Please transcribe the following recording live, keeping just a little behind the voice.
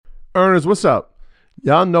Earners, what's up?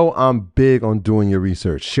 Y'all know I'm big on doing your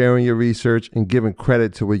research, sharing your research, and giving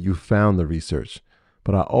credit to where you found the research.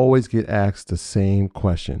 But I always get asked the same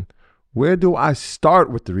question. Where do I start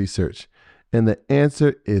with the research? And the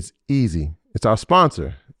answer is easy. It's our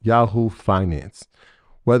sponsor, Yahoo Finance.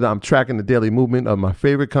 Whether I'm tracking the daily movement of my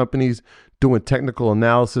favorite companies, doing technical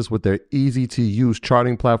analysis with their easy-to-use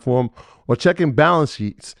charting platform, or checking balance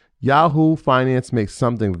sheets, Yahoo Finance makes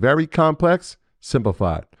something very complex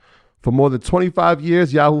simplified. For more than 25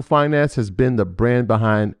 years, Yahoo Finance has been the brand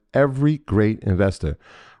behind every great investor.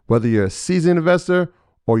 Whether you're a seasoned investor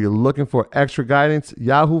or you're looking for extra guidance,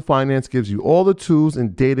 Yahoo Finance gives you all the tools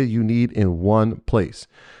and data you need in one place.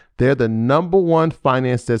 They're the #1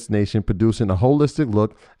 finance destination, producing a holistic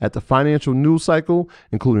look at the financial news cycle,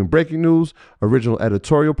 including breaking news, original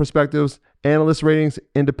editorial perspectives, analyst ratings,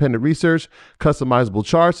 independent research, customizable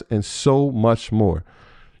charts, and so much more.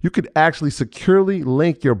 You could actually securely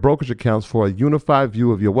link your brokerage accounts for a unified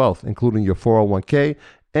view of your wealth, including your 401k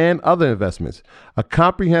and other investments. A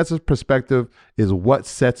comprehensive perspective is what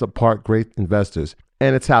sets apart great investors.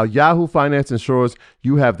 And it's how Yahoo Finance ensures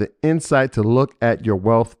you have the insight to look at your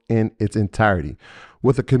wealth in its entirety.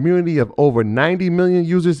 With a community of over 90 million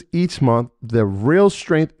users each month, the real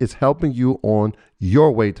strength is helping you on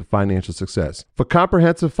your way to financial success. For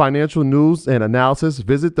comprehensive financial news and analysis,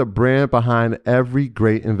 visit the brand behind every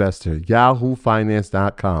great investor,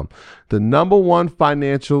 yahoofinance.com. The #1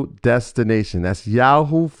 financial destination. That's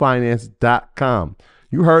yahoofinance.com.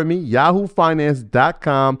 You heard me,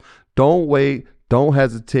 yahoofinance.com. Don't wait. Don't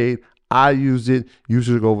hesitate. I use it. You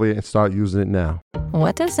should go over there and start using it now.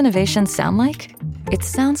 What does innovation sound like? It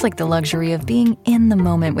sounds like the luxury of being in the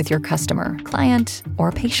moment with your customer, client,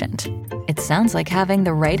 or patient. It sounds like having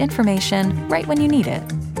the right information right when you need it.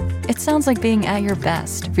 It sounds like being at your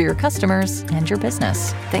best for your customers and your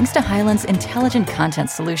business. Thanks to Hyland's intelligent content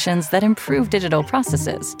solutions that improve digital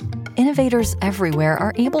processes, innovators everywhere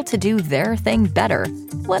are able to do their thing better,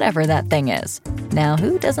 whatever that thing is. Now,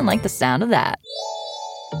 who doesn't like the sound of that?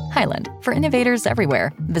 Hyland, for innovators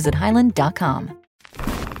everywhere. Visit hyland.com.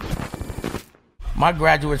 My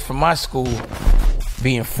graduates from my school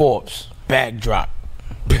being Forbes, bag drop.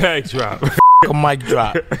 Bag drop. A mic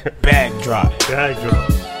drop, bag drop. Bag drop.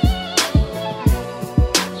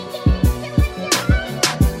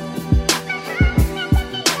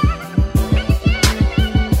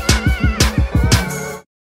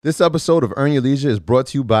 This episode of Earn Your Leisure is brought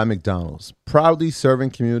to you by McDonald's, proudly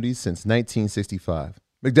serving communities since 1965.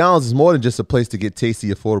 McDonald's is more than just a place to get tasty,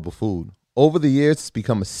 affordable food. Over the years, it's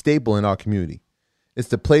become a staple in our community. It's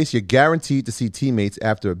the place you're guaranteed to see teammates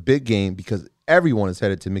after a big game because everyone is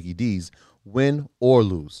headed to Mickey D's, win or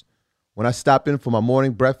lose. When I stop in for my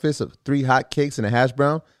morning breakfast of 3 hot cakes and a hash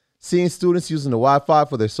brown, seeing students using the Wi-Fi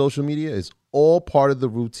for their social media is all part of the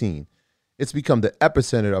routine. It's become the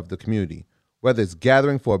epicenter of the community. Whether it's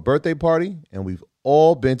gathering for a birthday party, and we've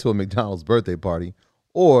all been to a McDonald's birthday party,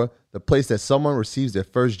 or the place that someone receives their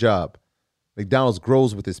first job, McDonald's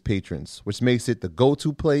grows with its patrons, which makes it the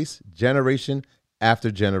go-to place generation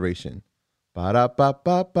after generation.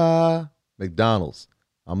 Ba-da-ba-ba-ba. McDonald's.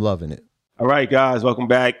 I'm loving it. All right, guys, welcome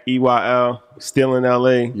back. EYL, still in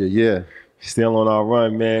LA. Yeah. Still on our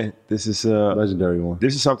run, man. This is a Legendary one.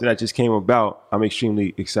 This is something that just came about. I'm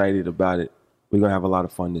extremely excited about it. We're going to have a lot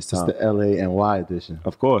of fun this time. It's the LA-NY edition.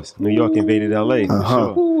 Of course. New York invaded LA, for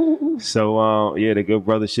sure. So, the good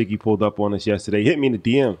brother Shiggy pulled up on us yesterday. Hit me in the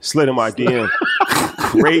DM. Slid in my DM.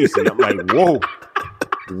 Crazy. I'm like,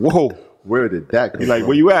 whoa. Where did that come He's like, from?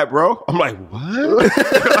 where you at, bro? I'm like, what?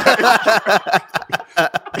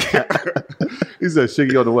 He said,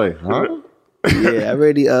 Shiggy on the way. Huh? Yeah, I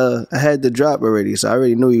already, I had the drop already, so I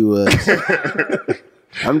already knew you was.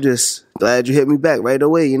 I'm just glad you hit me back right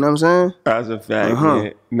away, you know what I'm saying? That's a fact,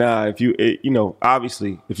 man. Nah, if you,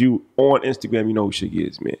 obviously, if you on Instagram, you know who Shiggy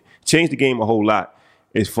is, man. Changed the game a whole lot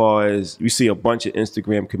as far as we see a bunch of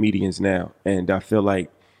Instagram comedians now, and I feel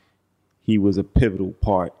like he was a pivotal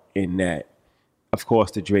part in that. Of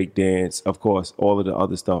course, the Drake dance, of course, all of the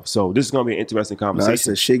other stuff. So this is going to be an interesting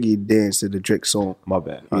conversation. That's a Shiggy dance to the Drake song. My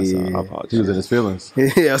bad. Yeah. I apologize. He was in his feelings.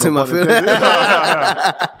 Yeah, I was in my feelings. No,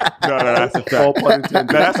 that's a fact.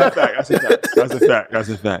 That's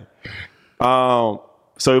a fact.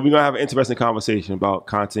 So we're going to have an interesting conversation about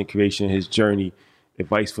content creation, his journey,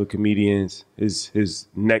 advice for comedians, his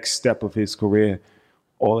next step of his career,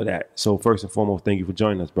 all of that. So first and foremost, thank you for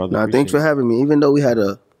joining us, brother. Nah, thanks for having me. Even though we had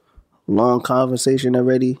a long conversation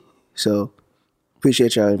already, so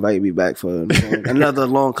appreciate y'all inviting me back for another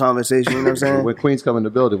long conversation. You know what I'm saying? When Queens come in the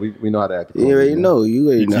building, we know how to act. You already know. You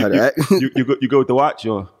already know how to act. You go with the watch,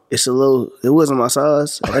 or It's a little. It wasn't my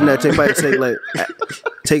size. I know probably take like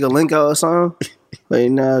take a link out or something. But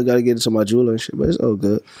now I gotta get into my jeweler and shit. But it's all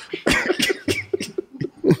good.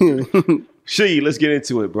 She, let's get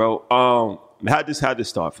into it, bro. How did this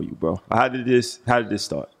start for you, bro? How did this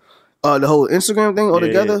start? The whole Instagram thing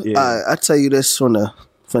altogether. Yeah. I tell you this from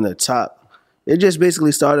the top. It just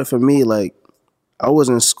basically started for me. Like I was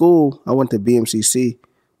in school. I went to BMCC.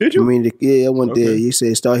 Did you? I mean, I went there. You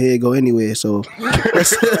said start here, go anywhere. So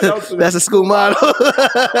that's a school motto.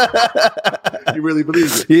 You really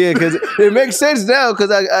believe it? Yeah, because it makes sense now because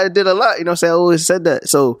I did a lot. You know what I'm saying? I always said that.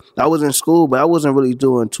 So I was in school, but I wasn't really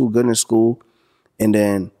doing too good in school. And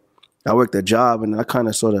then I worked a job and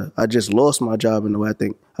I just lost my job in the way I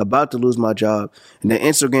think. About to lose my job. And then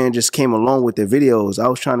Instagram just came along with the videos. I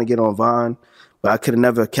was trying to get on Vine, but I could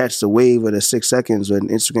never catch the wave of the 6 seconds when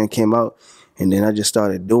Instagram came out. And then I just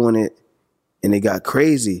started doing it and it got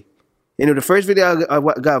crazy. And the first video I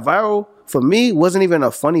got viral for me wasn't even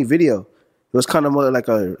a funny video. It was kind of more like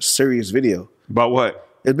a serious video. About what?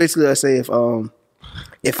 It's basically I say so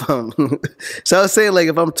I was saying like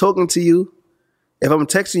if I'm talking to you, if I'm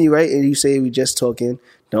texting you, right, and you say we just talking,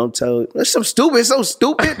 don't tell. It's so stupid.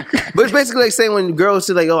 But it's basically like saying when girls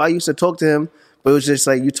say like, oh, I used to talk to him, but it was just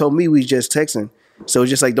like you told me we just texting. So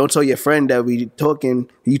it's just like don't tell your friend that we talking.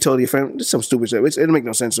 You told your friend. It's some stupid shit. It don't make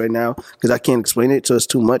no sense right now because I can't explain it, so it's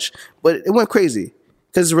too much. But it went crazy.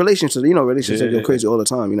 Because relationships, relationships go crazy all the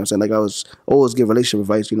time. You know what I'm saying? Like I always give relationship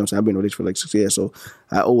advice. You know what I'm saying? I've been in a relationship for like 6 years, so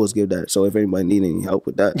I always give that. So if anybody need any help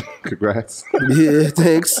with that, Congrats. Yeah,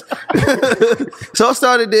 thanks. So I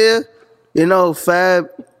started there. Fab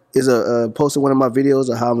is posted one of my videos,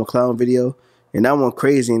 a How I'm a Clown video, and that went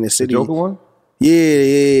crazy in the city. The Joker one?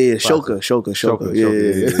 Yeah. Shoka.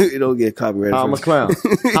 Yeah. You don't get copyrighted. I'm a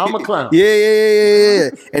clown. Yeah.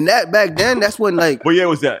 And that back then, that's when like. What year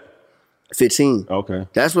was that? 15. Okay.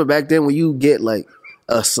 That's what back then when you get like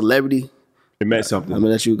a celebrity. It meant something. I'm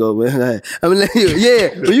gonna let you go, man. When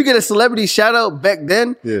you get a celebrity shout out back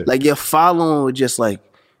then, like your following would just like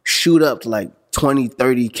shoot up to like 20,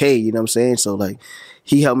 30K, you know what I'm saying? So like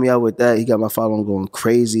he helped me out with that. He got my following going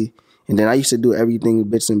crazy. And then I used to do everything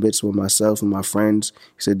bits and bits with myself and my friends.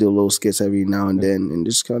 Used to do little skits every now and then and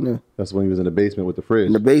just kind of. That's when he was in the basement with the fridge.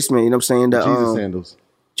 In the basement, you know what I'm saying?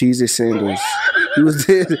 Jesus sandals. He was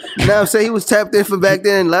there. Now I'm saying he was tapped in for back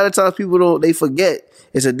then. A lot of times people they forget.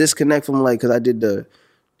 It's a disconnect from like, because I did the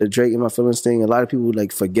Drake in My Feelings thing. A lot of people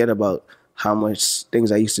like forget about how much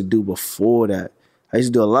things I used to do before that. I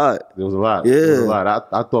used to do a lot. There was a lot. Yeah. There was a lot.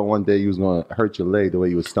 I thought one day you was going to hurt your leg the way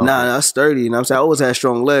you was stomping. Nah, I'm sturdy. You know what I'm saying? I always had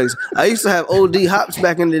strong legs. I used to have OD hops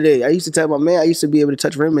back in the day. I used to tell my man I used to be able to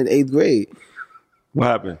touch rim in 8th grade. What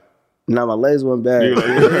happened? Nah, my legs weren't bad.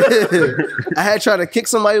 I had tried to kick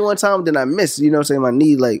somebody one time, then I missed. You know what I'm saying? My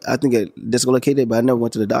knee, like, I think it dislocated, but I never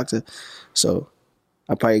went to the doctor. So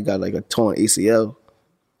I probably got like a torn ACL.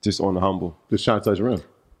 Just on the humble. Just trying to touch the rim.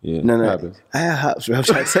 Yeah. No. I had hops, bro. I'm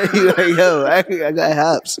trying to tell you, like, yo, I got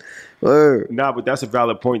hops. Word. Nah, but that's a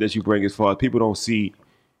valid point that you bring as far as people don't see.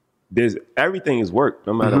 Everything is work,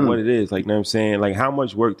 no matter what it is. Like, you know what I'm saying? Like, how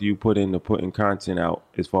much work do you put into putting content out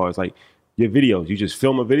as far as like your videos? You just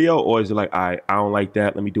film a video, or is it like, I don't like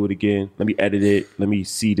that, let me do it again, let me edit it, let me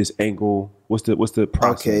see this angle? What's the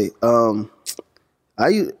process?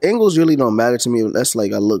 Okay. Angles really don't matter to me. That's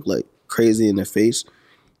like I look like crazy in the face.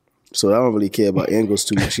 So I don't really care about angles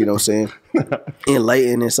too much, you know what I'm saying? And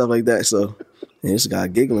lighting and stuff like that. So this guy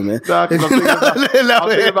giggling, man. Nah, I'm thinking about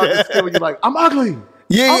the skit when you're like, I'm ugly.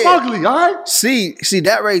 I'm ugly, all right? See,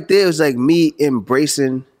 that right there is like me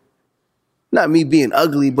embracing, not me being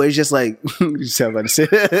ugly, but it's just like, you sound about to say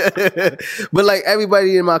but like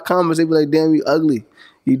everybody in my comments, they be like, damn, you ugly.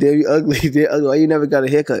 You ugly. Why you never got a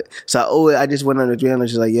haircut? So I just went on the channel and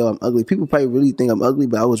just like, yo, I'm ugly. People probably really think I'm ugly,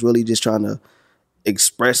 but I was really just trying to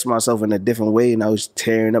express myself in a different way, and I was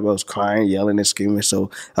tearing up. I was crying, yelling, and screaming.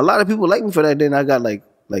 So a lot of people like me for that. Then I got like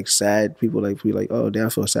sad people like oh damn, I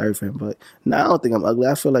feel sorry for him. But no, I don't think I'm ugly.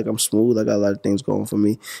 I feel like I'm smooth. I got a lot of things going for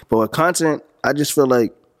me. But with content, I just feel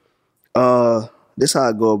like this is how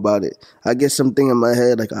I go about it. I get something in my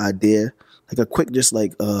head, like an idea, like a quick just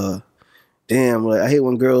like damn, like I hate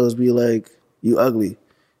when girls be like, you ugly.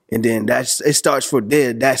 And then it starts for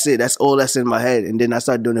there. That's it. That's all that's in my head. And then I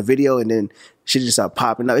start doing a video, and then shit just start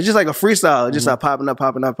popping up. It's just like a freestyle. It just start popping up.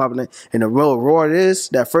 And the real raw it is,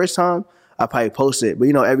 that first time, I probably post it.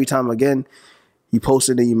 But every time again, you post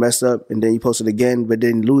it and you mess up, and then you post it again, but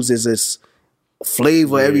then loses its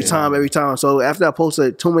flavor every time. So after I post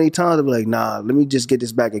it too many times, I'll be like, nah, let me just get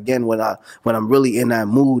this back again when I'm really in that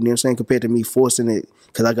mood, you know what I'm saying, compared to me forcing it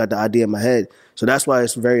because I got the idea in my head. So that's why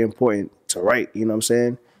it's very important to write, you know what I'm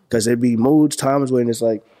saying? Because there'd be times when it's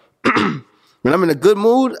like, when I'm in a good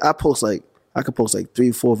mood, I post like I could post like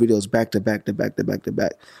 3-4 videos back to back to back to back to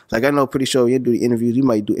back. Like I know, pretty sure you do the interviews. You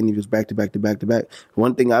might do interviews back to back to back to back.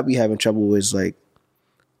 One thing I be having trouble with is like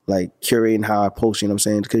curating how I post. You know what I'm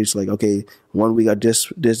saying? Because it's like, okay, 1 week I this.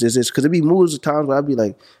 Because it be moods of times where I be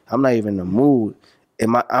like, I'm not even in the mood.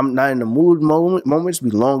 And I'm not in the mood moments be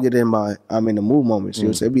longer than I'm in the mood moments. You know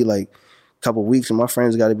what I'm saying? It'd be like a couple of weeks and my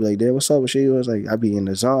friends got to be like, damn, what's up with you? I was like, I be in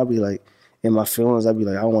the zone. I be like in my feelings. I be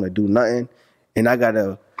like, I don't want to do nothing. And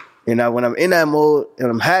when I'm in that mode and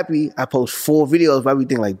I'm happy, I post 4 videos. But I be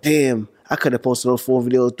thinking like, damn, I could have posted those 4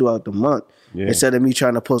 videos throughout the month. Yeah. Instead of me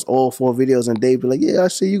trying to post all 4 videos and they be like, yeah, I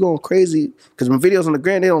see you going crazy. Because my videos on the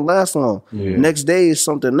gram, they don't last long. Yeah. Next day is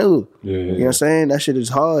something new. Yeah, you know what I'm saying? That shit is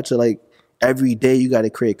hard to like, every day you got to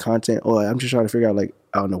create content. Or I'm just trying to figure out like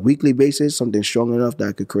on a weekly basis, something strong enough that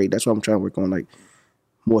I could create. That's what I'm trying to work on, like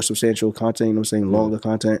more substantial content, you know what I'm saying? Longer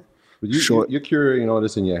content. But you're curating all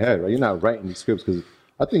this in your head, right? You're not writing these scripts because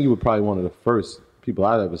I think you were probably one of the first people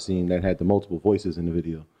I've ever seen that had the multiple voices in the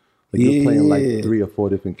video. Like you're playing like 3 or 4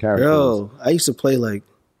 different characters. Yo, I used to play like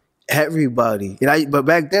everybody. But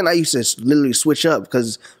back then I used to literally switch up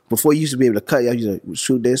because before you used to be able to cut, I used to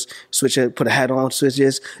shoot this, switch it, put a hat on, switch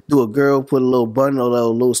this, do a girl, put a little bun or a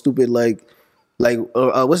little stupid like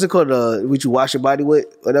what's it called? What you wash your body with,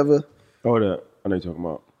 whatever. Oh, that I know you're talking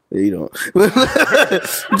about. You don't. You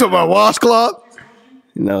talking about washcloth?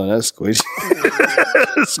 No, that's Gucci.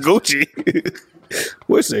 That's Gucci.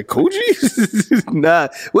 What's that, Gucci? Nah.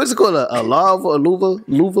 What's it called? A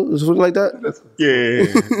luva, or something like that?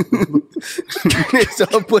 Yeah. So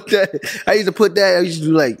I used to put that. I used to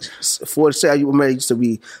do like 4 to 6. I remember it used to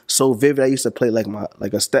be so vivid. I used to play like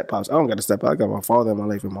a step pops. I don't got a step pops. I got my father in my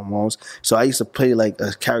life and my mom's. So I used to play like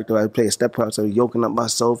a character. I would play a step pops. I was yoking up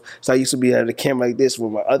myself. So I used to be at the camera like this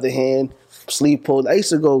with my other hand, sleeve pulled. I used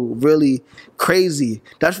to go really crazy.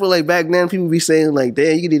 That's what like back then people be saying like,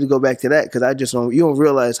 damn, you need to go back to that because you don't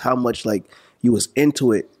realize how much like you was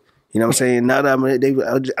into it. You know what I'm saying? Now that I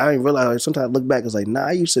didn't realize. Like, sometimes I look back, it's like, nah,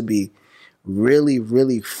 I used to be really,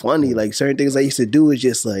 really funny. Like certain things I used to do is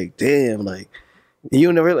just like, damn, like. And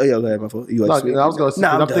you never really. Yo, go ahead, my fault. I was gonna say.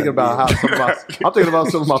 I'm thinking about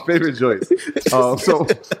some of my favorite joints. So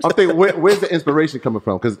I'm thinking, where's the inspiration coming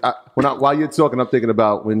from? Because while you're talking, I'm thinking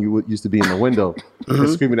about when you used to be in the window and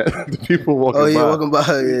screaming at the people walking by. Oh yeah, walking by.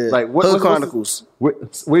 Yeah. Like what Chronicles?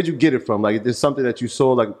 Where'd you get it from? Like, is there something that you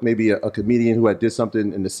saw, like maybe a comedian who had did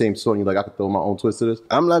something in the same song? You're like, I could throw my own twist to this.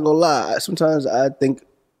 I'm not gonna lie. Sometimes I think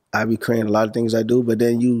I be creating a lot of things I do, but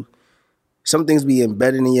then some things be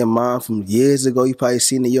embedded in your mind from years ago. You probably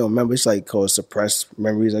seen it. You don't remember. It's like called suppressed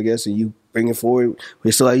memories, I guess, and you bring it forward.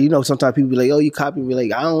 So like, sometimes people be like, oh, you copy me.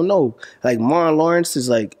 Like, I don't know. Like Martin Lawrence is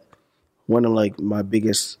like one of like my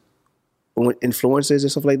biggest influences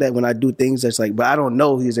and stuff like that. When I do things that's like, but I don't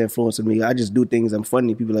know he's influencing me. I just do things I'm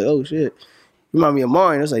funny. People are like, oh shit, you remind me of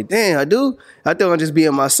Martin. It's like, damn, I do. I thought I'm just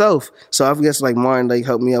being myself. So I guess like Martin like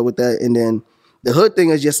helped me out with that. And then the hood thing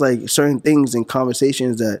is just like certain things and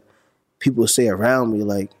conversations that people say around me.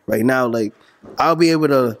 Like right now, like I'll be able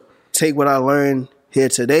to take what I learned here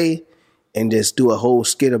today and just do a whole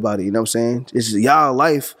skit about it. You know what I'm saying? It's y'all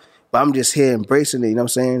life, but I'm just here embracing it. You know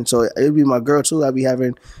what I'm saying? So it'll be my girl too. I'll be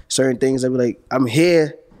having certain things. I'll be like, I'm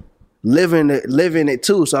here living it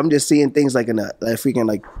too. So I'm just seeing things like in a freaking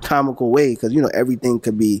like comical way. Cause everything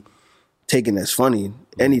could be taken as funny,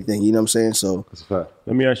 anything, you know what I'm saying? So that's a fact.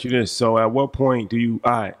 Let me ask you this. So at what point do you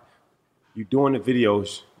doing the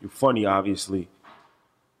videos, you're funny, obviously.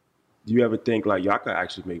 Do you ever think like, yo, I could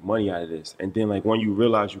actually make money out of this? And then like when you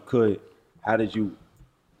realize you could, how did you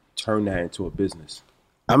turn that into a business?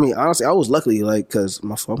 I mean, honestly, I was lucky, like, cause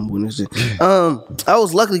my phone moving and shit. I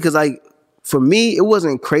was lucky cause like, for me, it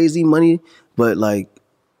wasn't crazy money, but like,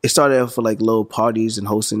 it started off for like little parties and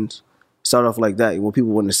hostings. Started off like that. When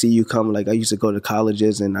people want to see you come, like I used to go to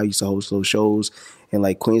colleges and I used to host little shows in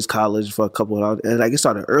like Queens College for a couple of hours. And like it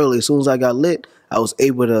started early. As soon as I got lit, I was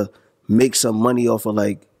able to make some money off of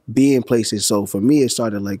like being places. So for me, it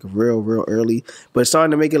started like real early. But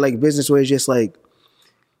starting to make it like business where it's just like,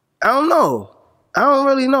 I don't know. I don't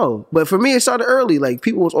really know. But for me, it started early. Like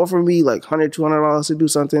people was offering me like $100, $200 to do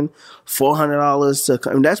something, $400 to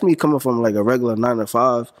come. That's me coming from like a regular 9 to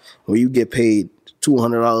 5 where you get paid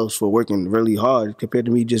 $200 for working really hard compared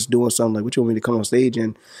to me just doing something like, what you want me to come on stage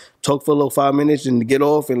and talk for a little 5 minutes and get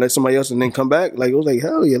off and let somebody else and then come back? Like, it was like,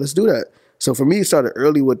 hell yeah, let's do that. So for me, it started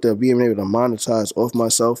early with the being able to monetize off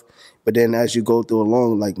myself. But then as you go through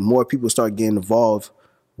along, like more people start getting involved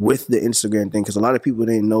with the Instagram thing because a lot of people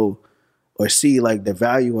didn't know or see like the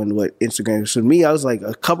value in what Instagram is. So me, I was like,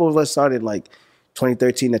 a couple of us started like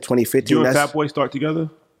 2013 to 2015. You and Fat Boy start together?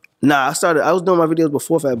 Nah, I was doing my videos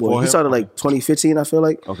before Fat Boy. Before He him? started like 2015, I feel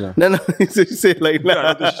like. Okay. No, he said like,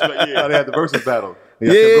 nah. They had the versus battle.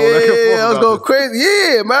 Yeah, I was going crazy.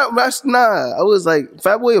 Yeah, I was like,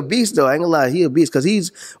 Fat Boy a beast though. I ain't gonna lie, he a beast because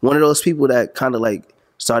he's one of those people that kind of like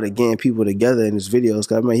started getting people together in his videos.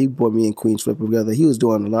 Cause I mean, he brought me and Queens Flipper together. He was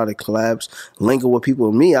doing a lot of collabs, linking with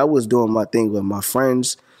people. Me, I was doing my thing with my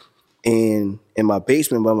friends and in my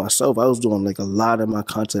basement by myself. I was doing like a lot of my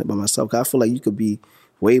content by myself. Cause I feel like you could be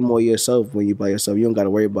way more yourself when you by yourself. You don't got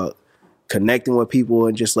to worry about connecting with people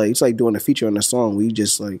and just like, it's like doing a feature on a song where you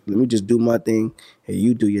just like, let me just do my thing and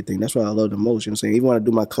you do your thing. That's what I love the most. You know what I'm saying? Even when I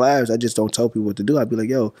do my collabs, I just don't tell people what to do. I'd be like,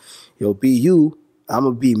 yo, be you. I'm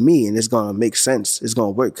going to be me and it's going to make sense. It's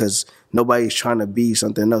going to work because nobody's trying to be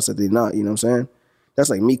something else that they're not. You know what I'm saying? That's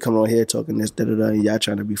like me coming on here talking this, da-da-da, and y'all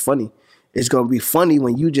trying to be funny. It's going to be funny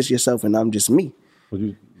when you just yourself and I'm just me. But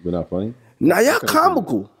you're not funny? Nah, y'all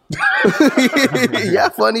comical. Y'all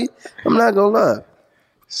funny. I'm not going to lie.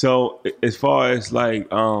 So as far as like,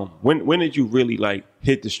 when did you really like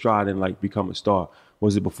hit the stride and like become a star?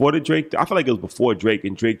 Was it before the Drake? I feel like it was before Drake,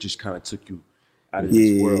 and Drake just kind of took you out of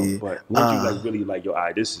this world. But when did you like really like, yo, all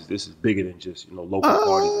right, this is bigger than just local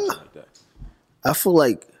parties and stuff like that? I feel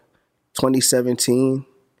like 2017,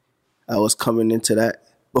 I was coming into that.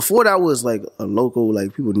 Before that was like a local,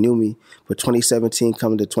 like people knew me. But 2017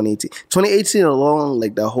 coming to 2018. 2018 along,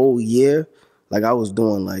 like the whole year, like I was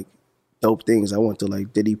doing like dope things. I went to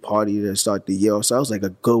like Diddy party to start the year off. So that was like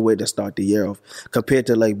a good way to start the year off compared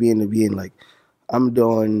to like being like, I'm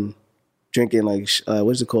doing drinking like,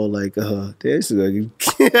 what's it called? Like, this is like,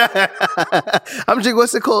 I'm drinking,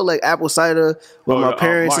 what's it called? Like apple cider with my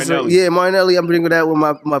parents. Martinelli. Yeah, Martinelli. I'm drinking that with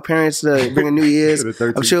my parents bringing New Year's.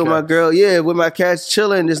 I'm chilling with my girl. Yeah, with my cats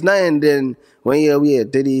chilling. There's nothing. Then we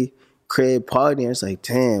had Diddy crib party. And it's like,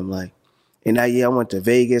 damn, like, and that year I went to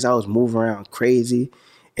Vegas. I was moving around crazy.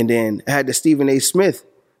 And then I had the Stephen A. Smith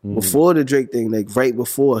before the Drake thing, like right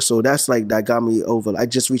before. So that's like, that got me over. I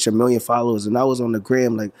just reached 1 million followers and I was on the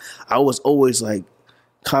gram. Like I was always like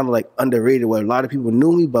kind of like underrated where a lot of people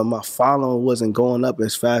knew me, but my following wasn't going up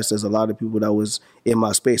as fast as a lot of people that was in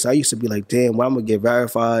my space. I used to be like, damn, when I'm gonna get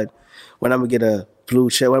verified, when I'm gonna get a blue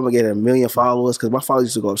check, when I'm gonna get 1 million followers, because my followers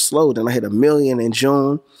used to go up slow. Then I hit 1 million in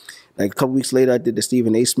June. Like a couple weeks later, I did the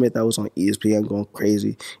Stephen A. Smith. I was on ESPN going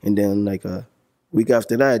crazy. And then like week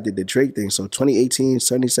after that, I did the Drake thing. So 2018,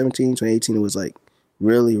 2017, 2018, it was like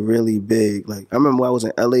really, really big. Like I remember when I was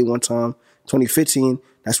in LA one time, 2015,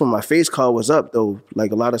 that's when my face card was up though.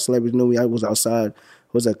 Like a lot of celebrities knew me. I was outside.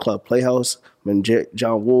 I was at Club Playhouse when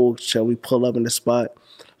John Woo, shall we pull up in the spot?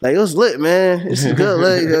 Like it was lit, man. It's good.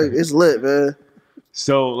 Like, it's lit, man.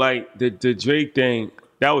 So like the Drake thing,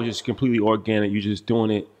 that was just completely organic. You just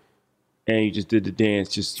doing it. And you just did the dance,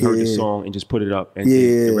 just heard the song and just put it up. And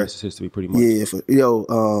the rest is history pretty much.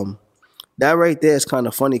 Yeah, that right there is kind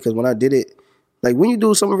of funny because when I did it, like when you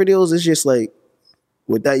do some videos, it's just like,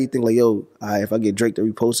 with that you think like, yo, if I get Drake to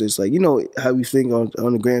repost it, it's like, you know how you think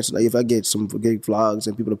on the gram, so like if I get some big vlogs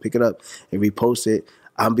and people to pick it up and repost it,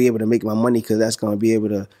 I'll be able to make my money because that's going to be able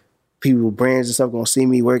to, people, brands and stuff going to see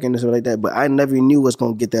me working and stuff like that. But I never knew it was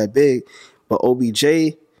going to get that big. But OBJ,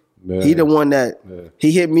 he the one that,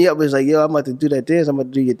 he hit me up, was like, yo, I'm about to do that dance. I'm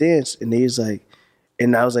about to do your dance. And he's like,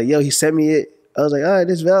 and I was like, yo, he sent me it. I was like, all right,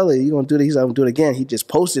 this valid. You going to do it? He's like, I'm going to do it again. He just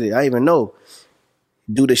posted it. I didn't even know.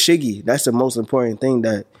 Do the shiggy. That's the most important thing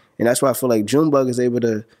and that's why I feel like Junebug is able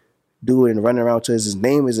to do it and run around to his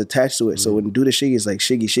name is attached to it. So when do the shiggy, it's like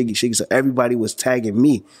shiggy. So everybody was tagging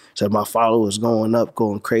me. So my followers going up,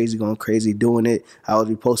 going crazy, doing it. I was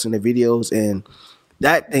reposting the videos and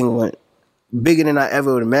that thing went bigger than I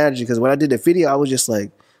ever would imagine. Because when I did the video, I was just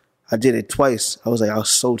like, I did it twice. I was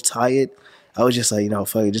so tired. I was just like,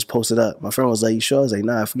 fuck it, just post it up. My friend was like, you sure? I was like,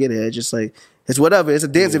 nah, forget it. It's just like, it's whatever. It's a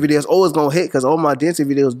dancing video. It's always going to hit because all my dancing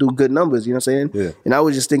videos do good numbers. You know what I'm saying? Yeah. And I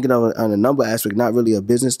was just thinking of it on a number aspect, not really a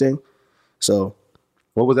business thing. So.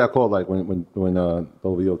 What was that called like when the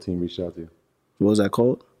OVO team reached out to you? What was that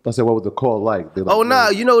called? I said, what was the call like? You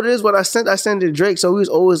know what it is? What I sent it to Drake. So we was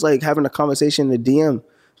always like having a conversation in the DM.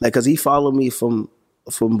 Like, cause he followed me from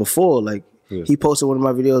before. Like he posted one of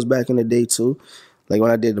my videos back in the day too. Like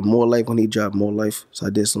when I did the More Life, when he dropped More Life. So I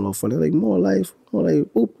did some little funny, like More Life, boop,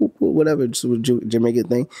 boop, boop, whatever, just a Jamaican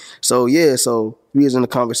thing. So yeah, so we was in the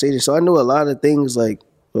conversation. So I knew a lot of things like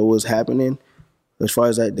what was happening as far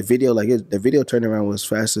as like the video, like the video turnaround was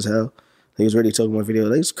fast as hell. He was already talking about video.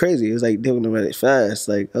 Like it's crazy. It was like doing it fast.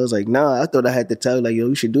 Like I was like, nah, I thought I had to tell you, like, yo,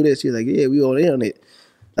 you should do this. He was like, yeah, we all in on it.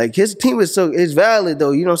 Like his team is it's valid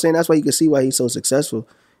though. You know what I'm saying? That's why you can see why he's so successful.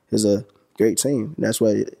 It's a great team. And that's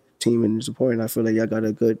why team and support. And I feel like y'all got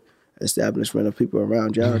a good establishment of people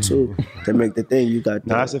around y'all too to make the thing. You got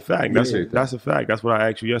No, that's a fact. That's a fact. That's what I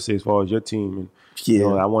asked you yesterday as far as your team. And you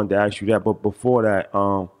know, I wanted to ask you that. But before that,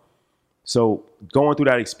 so going through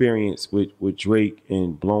that experience with Drake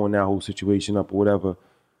and blowing that whole situation up or whatever,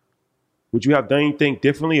 would you have done anything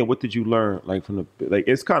differently, or what did you learn? Like from the like,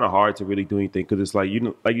 it's kind of hard to really do anything because it's like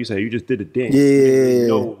like you said, you just did a dance. Yeah. You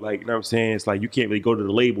know, like you know what I'm saying. It's like you can't really go to the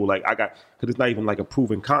label like because it's not even like a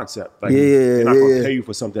proven concept. Like they're not gonna pay you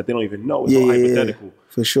for something that they don't even know. It's all hypothetical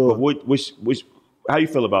for sure. But which how you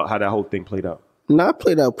feel about how that whole thing played out? No, I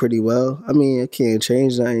played out pretty well. I mean, I can't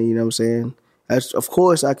change nothing. You know what I'm saying? Of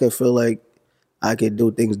course, I could feel like I could do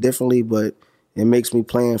things differently, but it makes me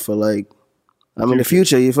plan for like. I'm in the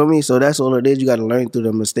future, you feel me? So that's all it is. You got to learn through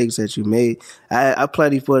the mistakes that you made. I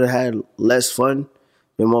plenty people that had less fun,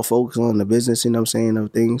 been more focused on the business, you know what I'm saying,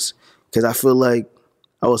 of things. Because I feel like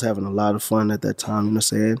I was having a lot of fun at that time, you know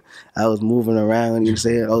what I'm saying? I was moving around, you know what I'm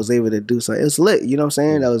saying? I was able to do something. It's lit, you know what I'm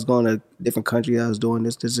saying? I was going to different countries. I was doing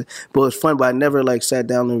this. But it was fun, but I never like sat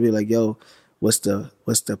down and be like, yo, what's the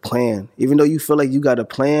plan? Even though you feel like you got a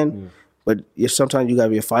plan, but sometimes you got to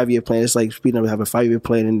be a 5-year plan. It's like speeding up, have a 5-year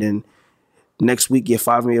plan and then next week, your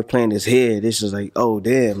 5-year plan is here. This is like, oh,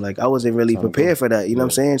 damn. Like, I wasn't really prepared for that. You know what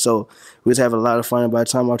I'm saying? So we was having a lot of fun. And by the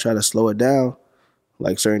time I tried to slow it down,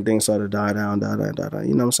 like, certain things started to die down.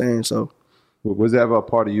 You know what I'm saying? So. Was there ever a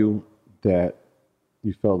part of you that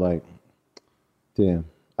you felt like, damn,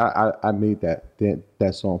 I made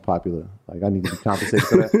that song popular. Like, I need to be compensated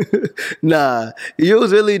for that? Nah. It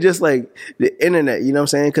was really just, like, the internet. You know what I'm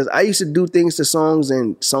saying? Because I used to do things to songs,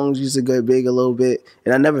 and songs used to get big a little bit.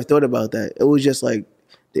 And I never thought about that. It was just, like,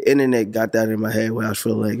 the internet got that in my head where I was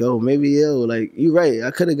feeling like, oh, maybe, like, you're right. I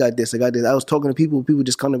could have got this. I was talking to people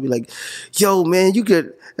just come to be like, yo, man, you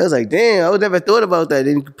could. I was like, damn, I would never thought about that.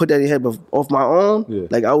 Didn't put that in your head, but off my own. Yeah.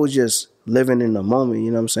 Like, I was just living in the moment.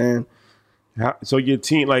 You know what I'm saying? So your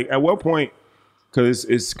team, like, at what point, because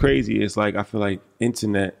it's crazy, it's like, I feel like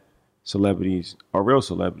internet celebrities are real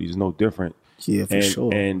celebrities, no different. Yeah, for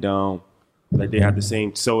sure. And like, they have the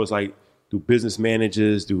same, so it's like, do business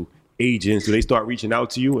managers, do agents, do they start reaching out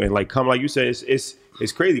to you? And like, come, like you said, it's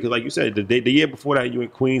crazy, because like you said, the year before that, you in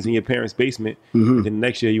Queens in your parents' basement, and then the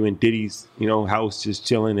next year you in Diddy's, house, just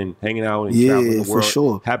chilling and hanging out and traveling the world. For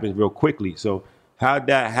sure. Happens real quickly. So how'd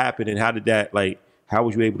that happen, and how did that, like, how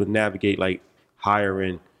was you able to navigate, like,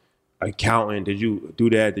 hiring accountant? Did you do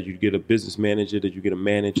that? Did you get a business manager? Did you get a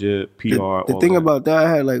manager, PR? The thing about that, I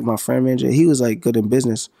had like my friend manager. He was like good in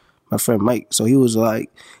business. My friend Mike. So he's like,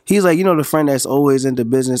 the friend that's always into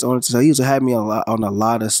business. So he used to have me on a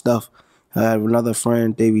lot of stuff. I had another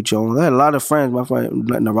friend, Davy Jones. I had a lot of friends. My friend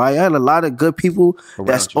Naraya. I had a lot of good people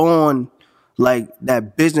that's on like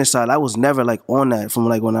that business side. I was never like on that from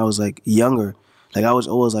like when I was like younger. Like, I was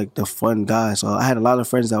always, like, the fun guy. So I had a lot of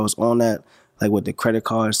friends that was on that, like, with the credit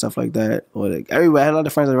card and stuff like that. Or, like, everybody, I had a lot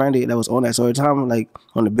of friends around it that was on that. So every time, like,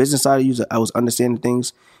 on the business side, I was understanding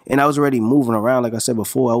things. And I was already moving around. Like I said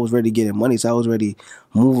before, I was already getting money. So I was already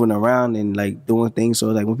moving around and, like, doing things. So,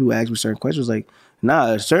 like, when people ask me certain questions, like,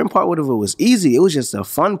 nah, a certain part of it was easy. It was just the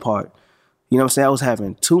fun part. You know what I'm saying? I was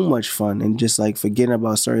having too much fun and just, like, forgetting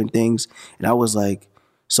about certain things. And I was, like,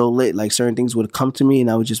 so lit. Like, certain things would come to me,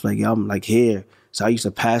 and I was just like, yeah, I'm, like, here. So I used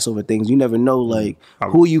to pass over things. You never know, like,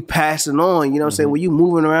 who you passing on. You know what I'm saying? When you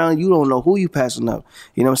moving around, you don't know who you passing up.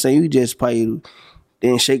 You know what I'm saying? You just probably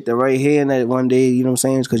didn't shake the right hand that one day, you know what I'm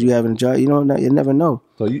saying? Because you having a job. You never know.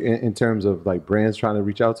 So you, in terms of, like, brands trying to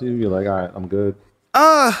reach out to you, you're like, all right, I'm good?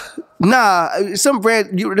 Nah. Some brand,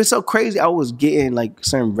 it's so crazy. I was getting, like,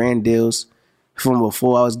 certain brand deals from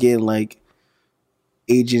before. I was getting, like,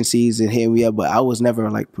 agencies and hitting me up, but I was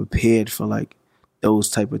never, like, prepared for, like,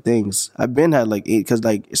 those type of things. I've been had like 8 because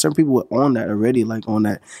like some people were on that already, like on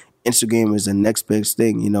that Instagram is the next best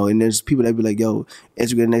thing, and there's people that be like, yo,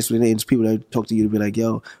 Instagram next best thing. There's people that talk to you to be like,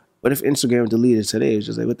 yo, what if Instagram deleted today? It's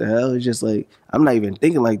just like, what the hell? It's just like, I'm not even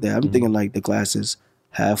thinking like that. I'm thinking like the glass is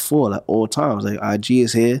half full like all times. Like, IG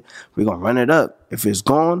is here, we're gonna run it up. If it's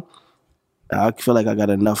gone, I feel like I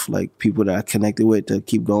got enough like people that I connected with to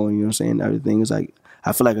keep going, you know what I'm saying? Everything is like,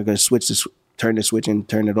 I feel like I could turn the switch and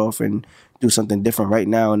turn it off and do something different right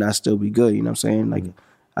now and I'd still be good, you know what I'm saying? Like,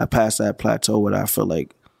 I passed that plateau where I feel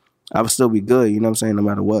like I would still be good, you know what I'm saying, no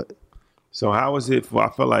matter what. So how is it I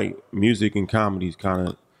feel like music and comedy is kind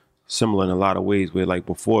of similar in a lot of ways where like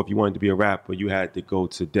before, if you wanted to be a rapper, you had to go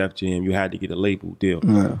to Def Jam, you had to get a label deal.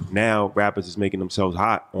 Yeah. Now rappers is making themselves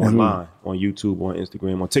hot online, on YouTube, on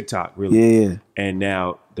Instagram, on TikTok, really. Yeah. And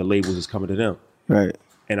now the labels is coming to them. Right.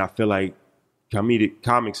 And I feel like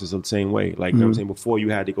comics is the same way. Like, you know what I'm saying? Before you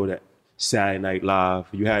had to go to Saturday Night Live,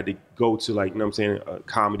 you had to go to like, you know what I'm saying, a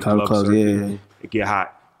comedy club circuit and get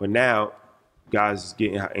hot. But now, guys is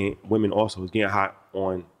getting hot, and women also is getting hot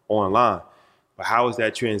online. But how is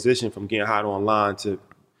that transition from getting hot online to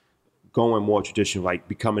going more traditional, like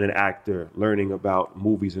becoming an actor, learning about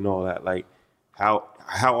movies and all that? Like, how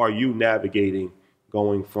are you navigating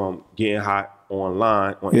going from getting hot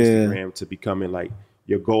online on Instagram to becoming like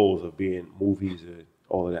your goals of being movies and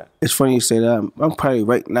all of that? It's funny you say that. I'm probably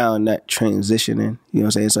right now in that transitioning. You know what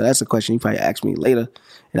I'm saying? So that's a question you probably ask me later,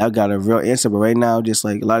 and I got a real answer. But right now, just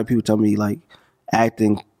like a lot of people tell me, like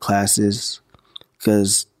acting classes,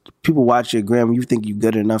 because people watch your gram, you think you're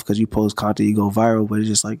good enough because you post content, you go viral. But it's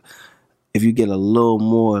just like if you get a little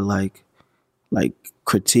more like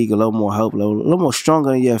critique, a little more help, a little more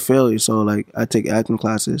stronger than your failure. So like I take acting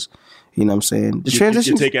classes. You know what I'm saying? The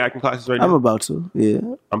transition. You taking acting classes right now? I'm about to. Yeah.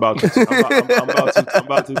 I'm about to. I'm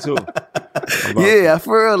about to too. Yeah,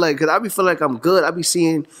 for real. Like, cause I be feeling like I'm good. I be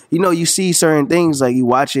seeing, you see certain things, like you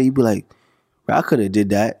watch it, you be like, bro, I could have did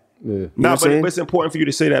that. Yeah. But it's important for you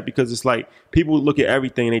to say that because it's like people look at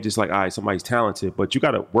everything and they just like, all right, somebody's talented, but you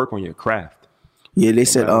got to work on your craft. Yeah, they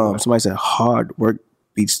said, somebody said hard work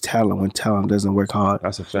beats talent when talent doesn't work hard.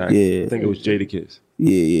 That's a fact. Yeah. I think it was Jadakiss.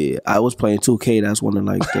 Yeah. I was playing 2K. That's one of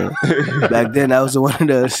like the back then. That was one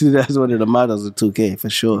of the models of 2K for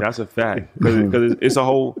sure. That's a fact because it's a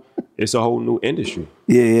whole new industry.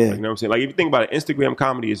 Yeah. Like, you know what I'm saying? Like if you think about it, Instagram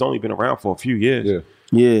comedy has only been around for a few years.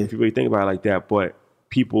 Yeah. If you really think about it like that, but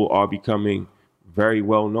people are becoming very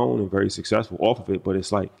well known and very successful off of it. But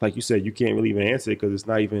it's like you said, you can't really even answer it because it's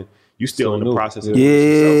not even. You still in the process of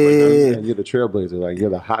yourself. Like, you're the trailblazer. Like you're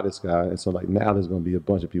the hottest guy, and so like now there's gonna be a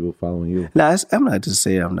bunch of people following you. Nah, I'm not just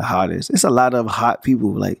saying I'm the hottest. It's a lot of hot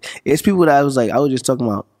people. Like it's people that I was just talking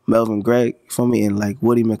about Melvin Gregg for me and like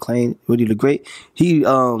Woody McClain, Woody the Great. He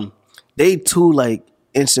they two like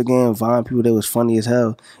Instagram Vine people that was funny as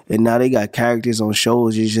hell, and now they got characters on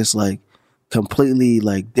shows. It's just like completely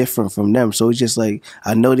like different from them. So it's just like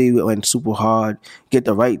I know they went super hard, get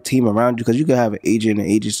the right team around you because you could have an agent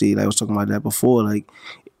and agency. Like I was talking about that before, like,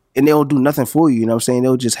 and they don't do nothing for you. You know what I'm saying?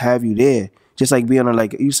 They'll just have you there, just like being on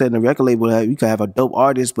like you said in the record label. You could have a dope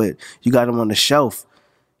artist, but you got them on the shelf.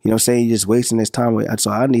 You know what I'm saying? You're just wasting this time with.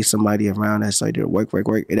 So I need somebody around that's like work,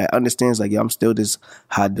 and that understands like I'm still this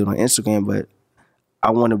hot dude on Instagram, but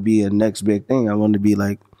I want to be a next big thing. I want to be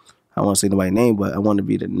like. I don't want to say nobody's name, but I want to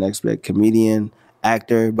be the next big comedian,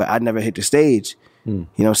 actor, but I never hit the stage. You know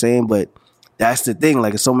what I'm saying? But that's the thing.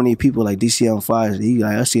 Like, so many people like DCL Flies,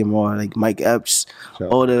 I see him all like Mike Epps,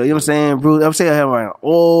 all the, you know what I'm saying, bro? I'm saying I have like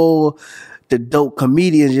all the dope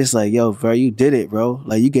comedians just like, yo, bro, you did it, bro.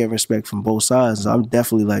 Like, you get respect from both sides. So I'm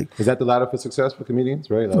definitely like. Is that the ladder for success for comedians,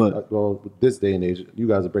 right? Like, well, this day and age, you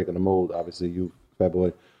guys are breaking the mold. Obviously, you, Fat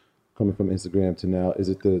Boy, coming from Instagram to now. Is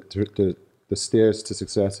it the stairs to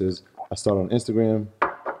success is I start on Instagram,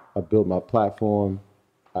 I build my platform,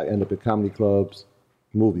 I end up at comedy clubs,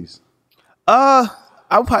 movies? I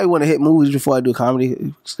probably want to hit movies before I do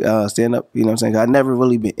comedy, stand up. You know what I'm saying? I never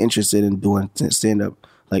really been interested in doing stand up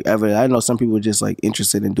like ever. I know some people just like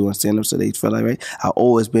interested in doing stand up, so they feel like right. I've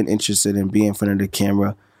always been interested in being in front of the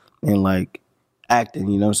camera and like acting,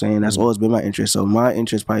 you know what I'm saying? That's always been my interest. So my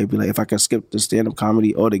interest probably be like, if I can skip the stand-up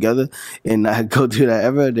comedy altogether and not go do that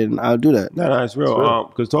ever, then I'll do that. No, it's real.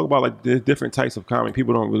 Because talk about like the different types of comedy.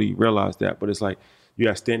 People don't really realize that, but it's like you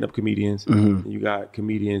got stand-up comedians, and you got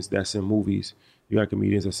comedians that's in movies, you got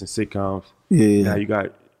comedians that's in sitcoms. Yeah. Now you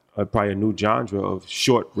got probably a new genre of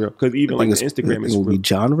short real. Because even like Instagram is be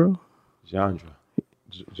genre. Genre.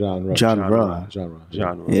 Yeah,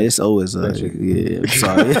 it's always yeah. I'm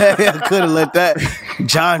sorry, I couldn't let that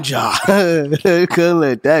couldn't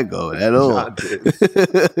let that go at all.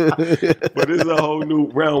 But it's a whole new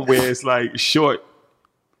realm where it's like short,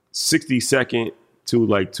 60-second to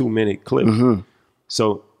like 2-minute clip.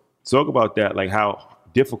 So talk about that, like how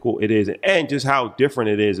difficult it is, and just how different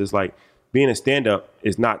it is. It's like being a stand-up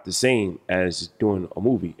is not the same as doing a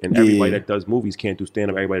movie. And everybody that does movies can't do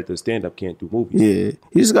stand-up. Everybody that does stand-up can't do movies. Yeah.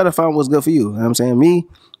 You just got to find what's good for you. You know what I'm saying? Me,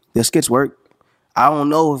 the skits work. I don't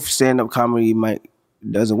know if stand-up comedy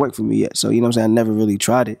doesn't work for me yet. So, you know what I'm saying? I never really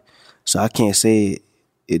tried it. So I can't say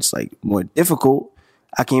it's like more difficult.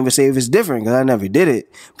 I can't even say if it's different because I never did it.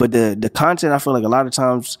 But the content, I feel like a lot of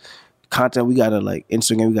times, content, we got to like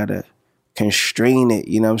Instagram, we got to constrain it.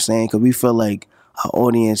 You know what I'm saying? Because we feel like our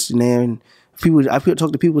audience, and then I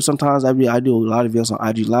talk to people sometimes. I do a lot of videos on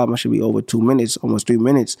IG Live. I should be over 2 minutes, almost 3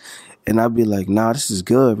 minutes, and I'd be like, "Nah, this is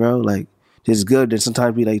good, bro. Like, this is good." Then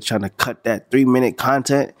sometimes be like trying to cut that 3-minute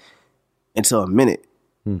content into a minute.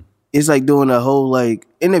 It's like doing a whole like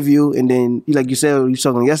interview, and then like you said, you were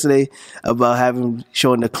talking yesterday about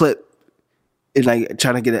showing the clip it's like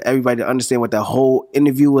trying to get everybody to understand what that whole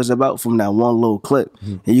interview was about from that one little clip,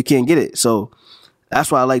 and you can't get it. So that's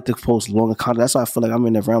why I like to post longer content. That's why I feel like I'm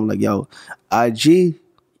in the realm like, yo, IG,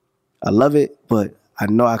 I love it, but I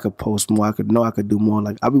know I could post more. I could do more.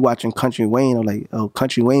 Like, I'll be watching Country Wayne, or like,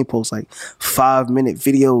 Country Wayne posts like 5-minute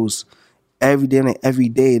videos every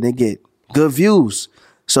day, and they get good views.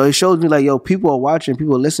 So it shows me like, yo, people are watching,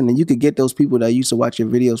 people are listening. You could get those people that used to watch your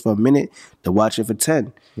videos for a minute to watch it for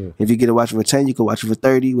 10. Yeah. If you get to watch it for 10, you can watch it for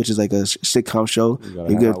 30, which is like a sitcom show.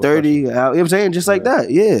 You get 30, you know what I'm saying? Just like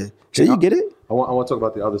that, yeah. So you get it? I want to talk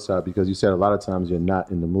about the other side, because you said a lot of times you're not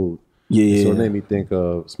in the mood. Yeah. So it made me think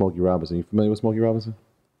of Smokey Robinson. You familiar with Smokey Robinson?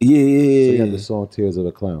 Yeah. So you have the song Tears of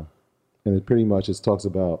a Clown. And it pretty much just talks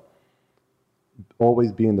about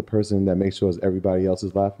always being the person that makes sure everybody else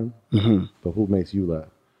is laughing, but who makes you laugh?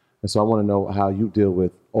 And so I want to know how you deal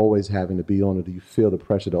with always having to be on, or do you feel the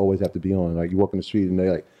pressure to always have to be on? Like, you walk in the street and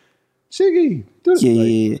they're like, Shiggy, do this.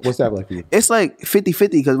 Yeah. What's that like for you? It's like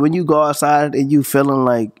 50-50, because when you go outside and you feeling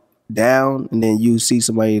like down, and then you see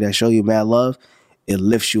somebody that show you mad love, it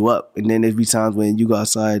lifts you up. And then there's be times when you go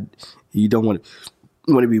outside, you don't want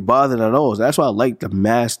to be bothered at all. So that's why I like the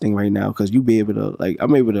mask thing right now, because you be able to, like,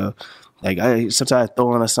 I'm able to, like, I sometimes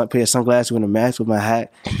throw on a pair of sunglasses with a mask with my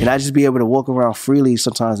hat, and I just be able to walk around freely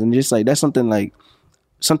sometimes. And just like, that's something like,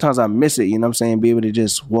 sometimes I miss it, you know what I'm saying? Be able to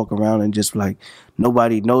just walk around and just like,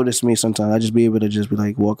 nobody notice me sometimes. I just be able to just be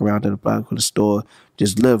like, walk around to the back of the store,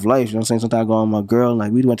 just live life, you know what I'm saying? Sometimes I go on my girl,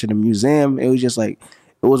 like, we went to the museum. It was just like,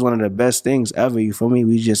 it was one of the best things ever, you feel me?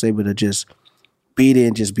 We just able to just be there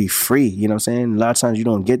and just be free, you know what I'm saying? A lot of times you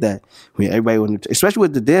don't get that. I mean, everybody, especially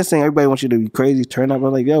with the dancing, everybody wants you to be crazy, turn up.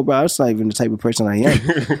 I'm like, yo, bro, that's not even the type of person I am.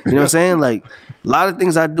 You know what I'm saying? Like, a lot of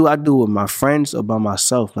things I do with my friends or by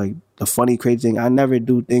myself. Like, the funny, crazy thing, I never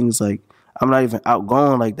do things like, I'm not even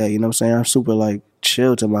outgoing like that, you know what I'm saying? I'm super, like,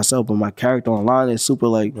 chill to myself, but my character online is super,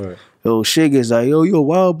 like, yo, Shig is like, yo, you a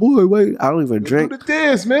wild boy, wait, I don't even drink. Do the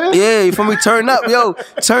dance, man. Yeah, you feel me? Turn up, yo,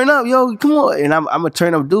 come on. And I'm a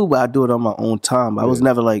turn up dude, but I do it on my own time. I was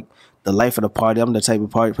never, like, the life of the party. I'm the type of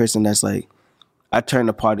party person that's, like, I turn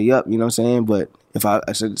the party up, you know what I'm saying? But if at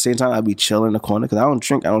the same time, I be chilling in the corner, because I don't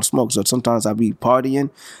drink, I don't smoke, so sometimes I be partying,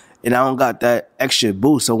 and I don't got that extra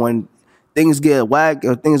boost. So when things get whack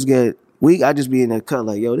or things get weak, I just be in the cut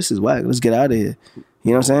like, yo, this is whack. Let's get out of here.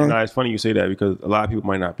 You know what I'm saying? No, it's funny you say that, because a lot of people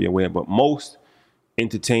might not be aware, but most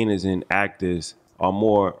entertainers and actors are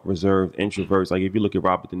more reserved introverts. Like, if you look at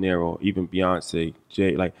Robert De Niro, even Beyonce,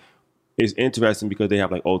 Jay, like, it's interesting because they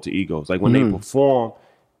have like alter egos. Like, when they perform,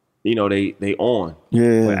 you know, they on.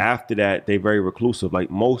 Yeah. But after that, they very reclusive.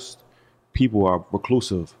 Like, most people are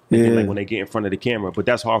reclusive. Like, when they get in front of the camera, but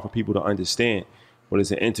that's hard for people to understand. But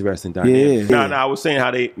it's an interesting dynamic. Yeah. Now, I was saying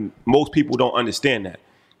how most people don't understand that.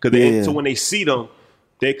 Because so when they see them,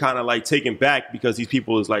 they kind of like taken back, because these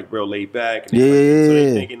people is like real laid back. And so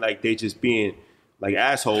they're thinking like they just being like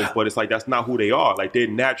assholes, but it's like that's not who they are. Like, they're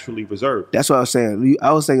naturally reserved. That's what I was saying.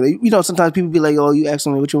 I was saying, you know, sometimes people be like, oh, you ask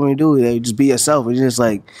them what you want to do. They just be yourself. It's just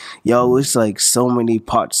like, yo, it's like so many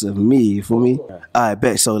parts of me. You feel me? I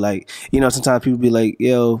bet. So like, you know, sometimes people be like,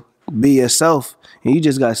 yo, be yourself. And you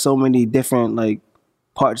just got so many different like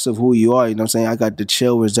parts of who you are. You know what I'm saying? I got the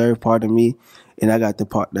chill, reserved part of me, and I got the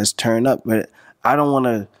part that's turned up. But I don't want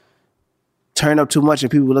to turn up too much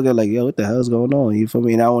and people look at like, yo, what the hell's going on? You feel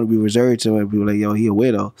me? And I want to be reserved to it. People like, yo, he a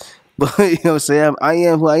weirdo. But you know what I'm saying? I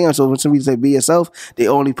am who I am. So when somebody say be yourself, they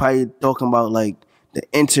only probably talking about like the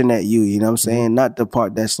internet you know what I'm saying? Not the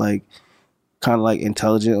part that's like kind of like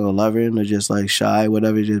intelligent or loving or just like shy,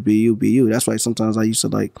 whatever. Just be you, be you. That's why sometimes I used to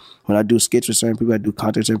like, when I do skits with certain people, I do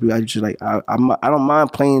content with certain people, I just like, I don't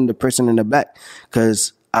mind playing the person in the back,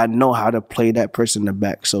 because I know how to play that person in the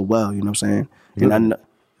back so well, you know what I'm saying? And I know.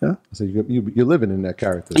 Yeah. So you're living in that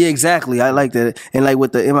character. Yeah, exactly. I like that. And like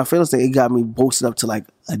with the In My Feelings thing, it got me boosted up to like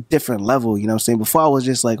a different level, you know what I'm saying? Before I was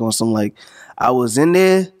just like on some like, I was in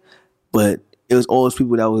there, but it was always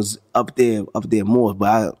people that was up there more, but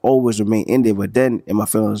I always remained in there. But then In My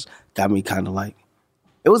Feelings got me kind of like,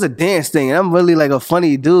 it was a dance thing. And I'm really like a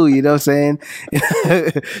funny dude, you know what I'm saying?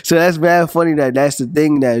 So that's bad funny that's the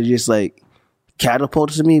thing that just like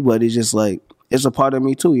catapulted me, but it's just like, it's a part of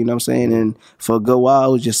me too, you know what I'm saying? And for a good while, I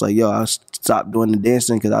was just like, yo, I stopped doing the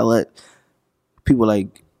dancing because I let people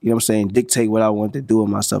like, you know what I'm saying, dictate what I wanted to do with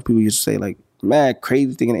myself. People used to say like, mad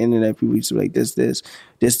crazy thing on the internet. People used to be like, this. It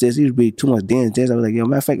used to be too much dance. I was like, yo,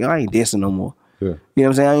 matter of fact, I ain't dancing no more. Yeah. You know what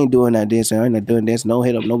I'm saying? I ain't doing that dancing. I ain't not doing dancing. No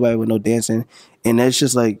hit up nobody with no dancing. And that's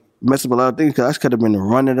just like messed up a lot of things, because I could have been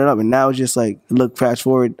running it up. And now it's just like, look, fast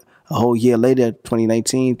forward a whole year later,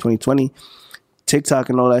 2019, 2020, TikTok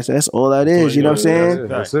and all that. That's all that is. You know what I'm saying?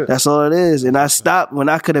 That's it. That's all it is. And I stopped when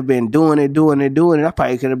I could have been doing it. I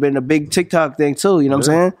probably could have been a big TikTok thing too. You know what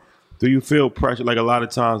I'm saying? Do you feel pressure? Like a lot of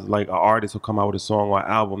times, like an artist will come out with a song or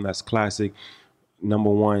album that's classic,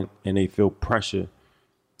 #1, and they feel pressure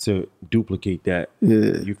to duplicate that.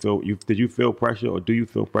 Yeah. Did you feel pressure, or do you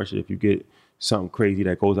feel pressure if you get something crazy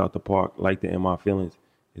that goes out the park, like the In My Feelings?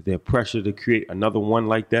 Is there pressure to create another one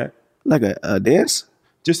like that? Like a dance?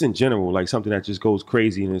 Just in general, like something that just goes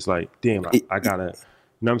crazy and it's like, damn, I gotta, you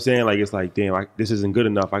know what I'm saying? Like, it's like, damn, this isn't good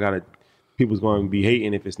enough. People's going to be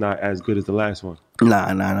hating if it's not as good as the last one.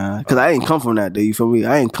 Nah. Because I ain't come from that, dude. You feel me?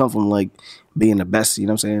 I ain't come from, like, being the best, you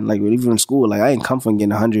know what I'm saying? Like, even in school, like, I ain't come from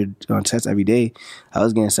getting 100 on tests every day. I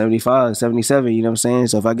was getting 75, 77, you know what I'm saying?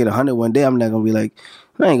 So if I get 100 one day, I'm not going to be like,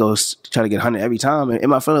 I ain't going to try to get 100 every time. And In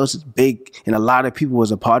My Feelings was big, and a lot of people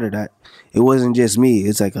was a part of that. It wasn't just me.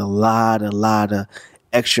 It's like a lot of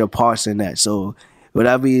extra parts in that. So would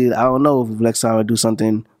I don't know, if next time I do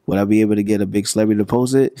something, would I be able to get a big celebrity to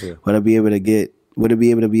post it? Yeah. Would it be able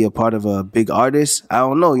to be a part of a big artist? I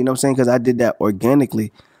don't know, you know what I'm saying? Because I did that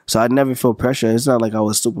organically. So I never feel pressure. It's not like I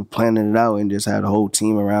was super planning it out and just had a whole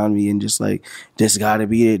team around me and just like, this gotta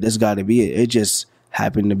be it, this gotta be it. It just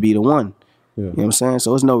happened to be the one. Yeah. You know what I'm saying?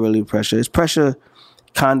 So it's no really pressure. It's pressure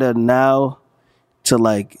kind of now to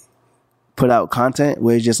like put out content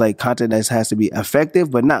where it's just like content that has to be effective,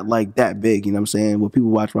 but not like that big, you know what I'm saying? Where people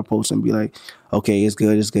watch my posts and be like, okay, it's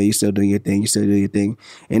good, you still doing your thing,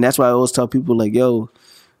 And that's why I always tell people like, yo,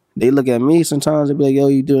 they look at me sometimes, they be like, yo,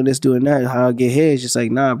 you doing this, doing that, how I get here? It's just like,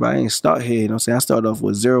 nah, bro, I ain't start here, you know what I'm saying? I started off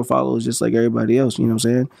with 0 followers just like everybody else, you know what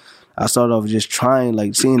I'm saying? I started off just trying,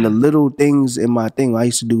 like seeing the little things in my thing. When I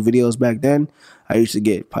used to do videos back then, I used to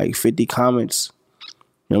get probably 50 comments,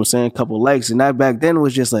 you know what I'm saying? A couple likes. And that back then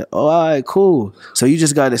was just like, oh, all right, cool. So you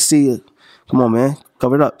just got to see it. Come on, man.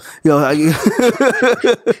 Cover it up. Yo,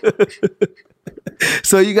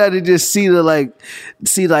 so you got to just see the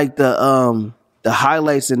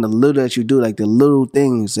highlights and the little that you do, like the little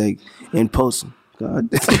things like in posting. God.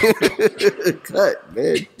 Cut,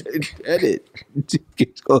 man. Edit.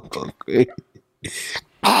 It's going crazy.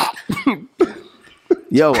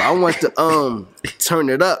 Yo, I want to turn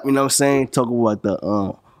it up, you know what I'm saying? Talk about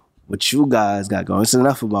the what you guys got going. It's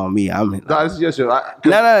enough about me. No, it's just no,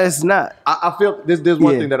 it's not. I feel there's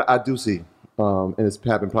one thing that I do see, and it's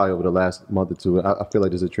happened probably over the last month or two. I feel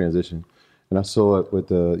like there's a transition, and I saw it with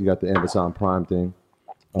you got the Amazon Prime thing.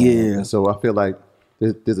 And so I feel like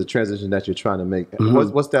there's a transition that you're trying to make.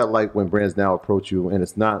 Mm-hmm. What's that like when brands now approach you and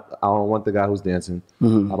it's not, I don't want the guy who's dancing.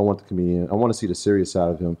 Mm-hmm. I don't want the comedian. I want to see the serious side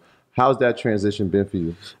of him. How's that transition been for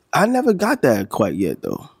you? I never got that quite yet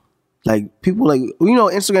though. Like people like,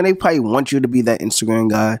 Instagram, they probably want you to be that Instagram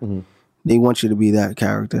guy. Mm-hmm. They want you to be that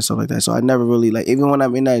character and stuff like that. So I never really even when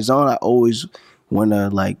I'm in that zone, I always want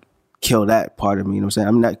to kill that part of me. You know what I'm saying?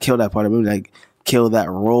 I'm not kill that part of me, kill that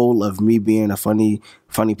role of me being a funny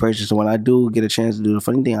person. So when I do get a chance to do the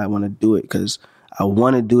funny thing, I want to do it because I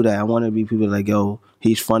want to do that. I want to be people like, yo,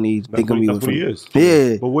 he's funny. Think of me. That's what he is.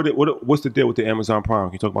 Yeah. But what's the deal with the Amazon Prime?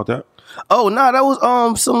 Can you talk about that? Oh, no, that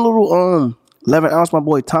was some little 11 ounce. My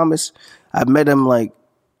boy Thomas. I met him I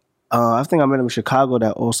think I met him in Chicago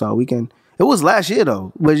that All-Star weekend. It was last year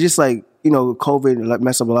though, but just COVID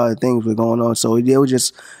messed up a lot of things were going on. So they would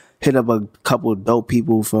just hit up a couple of dope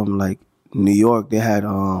people from New York. They had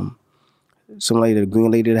some lady, the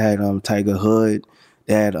green lady that had Tiger Hood.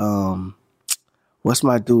 They had what's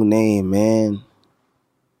my dude name, man?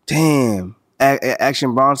 Damn.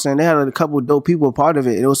 Action Bronson. They had a couple of dope people a part of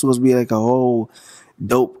it. It was supposed to be a whole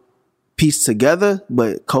dope piece together,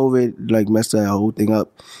 but COVID messed that whole thing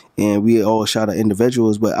up. And we all shot at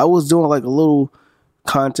individuals. But I was doing a little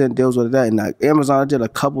content deals with that. And Amazon, I did a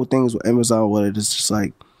couple things with Amazon where it's just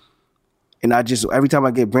and I just, every time I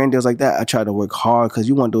get brand deals like that, I try to work hard because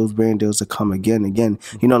you want those brand deals to come again and again.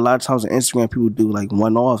 A lot of times on Instagram, people do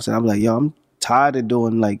one-offs. And I'm like, yo, I'm tired of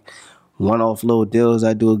doing one-off little deals.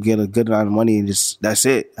 I do get a good amount of money and just, that's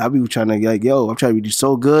it. I be trying to I'm trying to be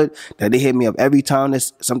so good that they hit me up every time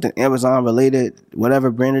there's something Amazon related, whatever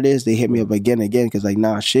brand it is, they hit me up again and again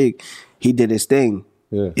because Shake, he did his thing.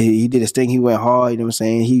 Yeah. He did his thing. He went hard. You know what I'm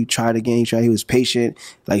saying? He tried again. He was patient.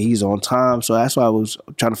 He's on time. So that's why I was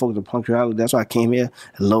trying to focus on punctuality. That's why I came here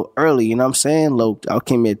a little early. You know what I'm saying? I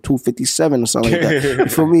came here at 2:57 or something like that. You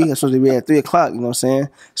feel me? I'm supposed to be at 3 o'clock. You know what I'm saying?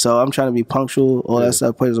 So I'm trying to be punctual. All that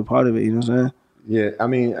stuff plays a part of it. You know what I'm saying? Yeah, I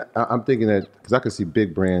mean, I'm thinking that because I could see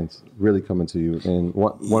big brands really coming to you. And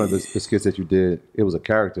one of the skits that you did, it was a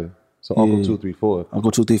character. So Uncle 234. Uncle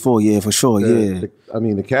 234, yeah, for sure, yeah.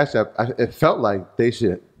 The Cash App, it felt like they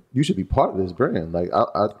should you should be part of this brand. Like,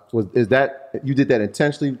 is that you did that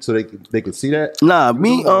intentionally so they could see that? Nah,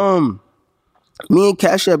 me and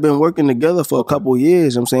Cash have been working together for a couple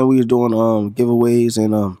years. I'm saying we was doing giveaways,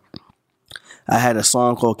 and I had a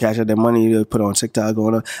song called Cash Out That Money to put on TikTok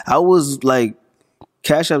going on. I was like,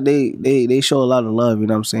 Cash App, they show a lot of love, you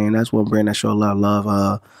know what I'm saying? That's one brand that show a lot of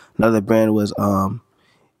love. Another brand was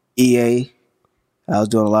EA. I was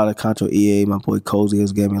doing a lot of content with EA. My boy Cozy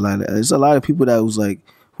was giving me a lot of, there's a lot of people that was like,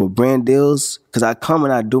 with brand deals, because I come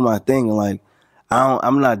and I do my thing, and like,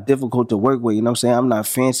 I'm not difficult to work with, you know what I'm saying? I'm not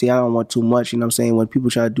fancy, I don't want too much, you know what I'm saying? When people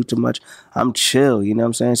try to do too much, I'm chill, you know what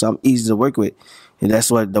I'm saying? So I'm easy to work with. And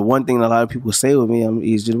that's what the one thing that a lot of people say with me, I'm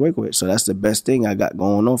easy to work with. So that's the best thing I got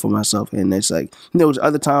going on for myself. And it's like, you know,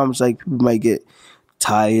 other times like people might get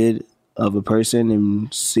tired of a person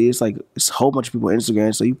and see it's like it's a whole bunch of people on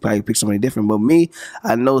Instagram, so you probably pick somebody different. But me,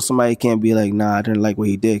 I know somebody can't be like, nah, I didn't like what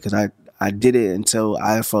he did, because I did it until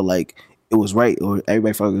I felt like it was right, or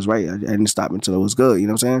everybody felt like it was right. I didn't stop until it was good, you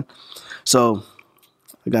know what I'm saying? So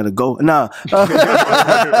I gotta go. Nah.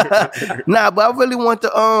 Nah, but I really want to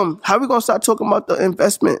how we gonna start talking about the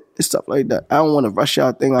investment and stuff like that? I don't want to rush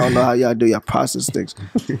y'all thing. I don't know how y'all do y'all process things.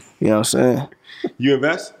 You know what I'm saying? You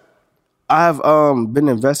invest? I've been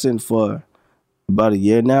investing for about a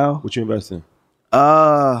year now. What you invest in?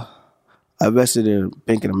 I invested in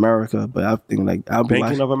Bank of America, but I think like I'll be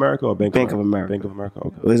Banking of America or Bank of America. Bank of America.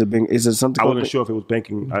 Okay. Is it something? I wasn't sure if it was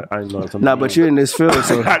banking. I didn't know something. Nah, but you're in this field,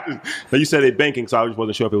 so no, you said it banking, so I just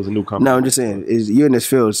wasn't sure if it was a new company. No, I'm just saying, you're in this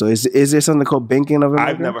field, so is there something called Banking of America?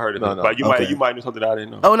 I've never heard of it, but you might know something I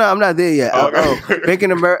didn't know. Oh no, I'm not there yet. Bank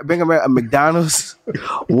of America, McDonald's,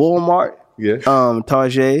 Walmart,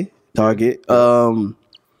 Target.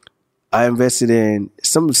 I invested in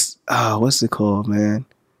some. What's it called, man?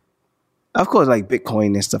 Of course, like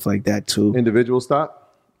Bitcoin and stuff like that too. Individual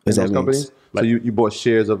stock in those companies. Like, so you bought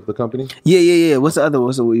shares of the company? Yeah. What's the other?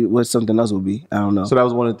 What's something else would be? I don't know. So that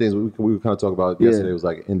was one of the things we were kind of talking about yesterday. It was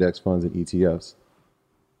like index funds and ETFs.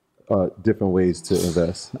 Different ways to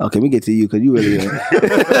invest. Okay, let me get to you because you really.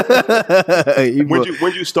 When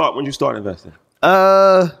did you start investing?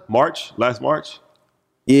 Last March.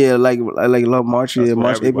 Yeah, like March,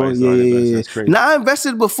 March, April. Yeah. Now I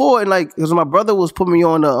invested before, and like, because my brother was putting me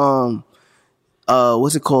on the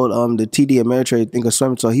what's it called? The TD Ameritrade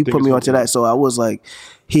Thinkorswim. So he put me onto that. So I was like,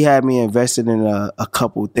 he had me invested in a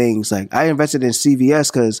couple things. Like I invested in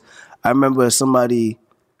CVS because I remember somebody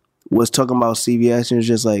was talking about CVS and it was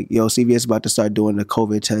just like, yo, CVS about to start doing the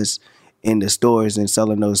COVID test in the stores and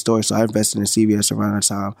selling those stores. So I invested in CVS around that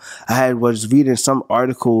time. I was reading some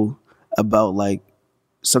article about like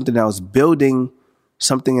something that was building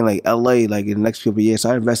something in like LA like in the next couple of years.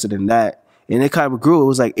 So I invested in that. And it kind of grew. It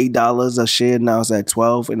was like $8 a share. Now it's at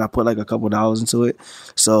 $12, and I put like a couple dollars into it.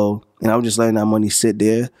 So, and I was just letting that money sit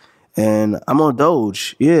there. And I'm on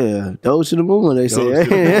Doge. Yeah, Doge to the moon, they say.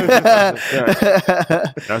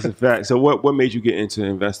 That's a fact. So what made you get into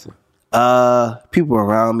investing? People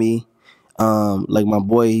around me. Like my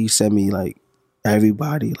boy, he sent me like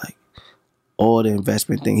everybody, like all the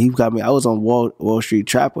investment thing. He got me. I was on Wall Street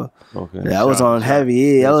Trapper. Okay. Yeah, I was on heavy.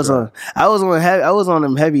 Yeah, I was on heavy. I was on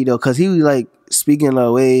him heavy though, cause he was like speaking in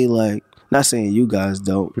a way like, not saying you guys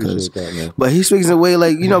don't, but he speaks in a way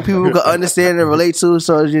like, you know, people can understand and relate to.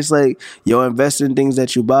 So it's just like, yo, invest in things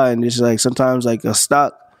that you buy, and it's like sometimes like a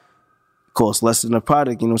stock costs less than a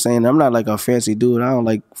product. You know what I'm saying? I'm not like a fancy dude. I don't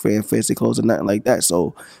like fancy clothes or nothing like that.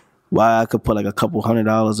 So why I could put like a couple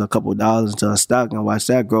 $100, a couple dollars into a stock and watch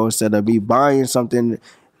that grow instead of me buying something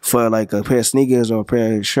for like a pair of sneakers or a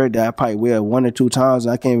pair of shirt that I probably wear 1 or 2 times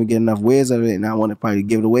and I can't even get enough wears of it, and I want to probably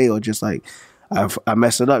give it away, or just like I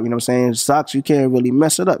mess it up. You know what I'm saying? Stocks, you can't really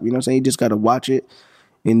mess it up. You know what I'm saying? You just got to watch it.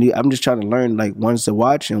 And I'm just trying to learn like once to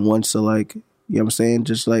watch and once to like, you know what I'm saying?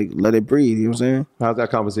 Just like let it breathe. You know what I'm saying? How's that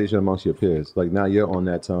conversation amongst your peers? Like now you're on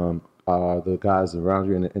that the guys around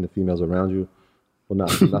you and the females around you. Well, not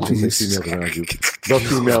to say females around you. The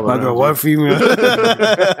female around you. What female?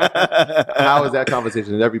 How is that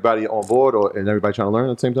conversation? Is everybody on board and everybody trying to learn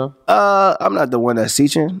at the same time? I'm not the one that's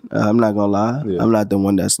teaching. I'm not going to lie. Yeah. I'm not the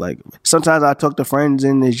one that's like, sometimes I talk to friends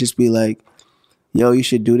and they just be like, yo, you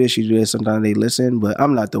should do this, you do this. Sometimes they listen, but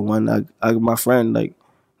I'm not the one. My friend, like,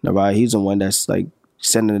 Narai, he's the one that's like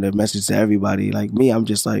sending the message to everybody. Like me, I'm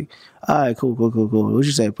just like, all right, cool. What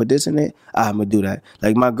you say? Put this in it? I'm gonna do that.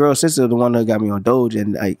 Like my girl sister, the one that got me on Doge,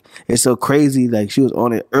 and like it's so crazy. Like she was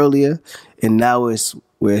on it earlier, and now it's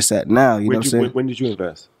where it's at now. You know what I'm saying? When did you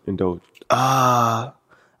invest in Doge? I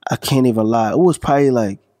can't even lie. It was probably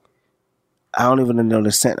like, I don't even know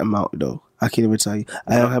the cent amount though. I can't even tell you.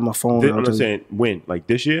 I don't have my phone. I'm not saying when, like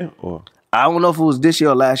this year or? I don't know if it was this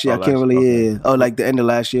year or last year. Oh, I can't last really. year, Yeah. Oh, like the end of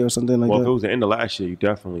last year or something like Well, if that. it was the end of last year, you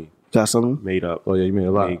definitely Got something? made up. Oh yeah, you made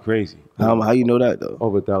a lot. Made crazy. How you know that though?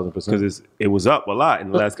 Over 1,000%. Because it was up a lot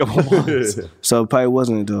in the last couple of months. So it probably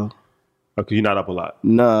wasn't though. Okay, you're not up a lot.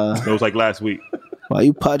 Nah. It was like last week. Why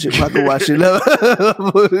you pocket watching up?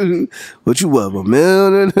 What you what, a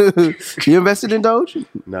million? You invested in Doge?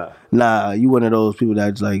 Nah. Nah, you one of those people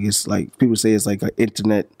that's like, it's like, people say it's like an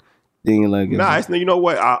internet thing. Like, Nah, you know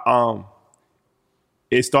what?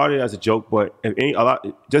 It started as a joke, but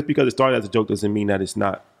just because it started as a joke doesn't mean that it's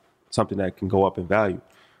not something that can go up in value.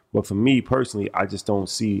 But for me personally, I just don't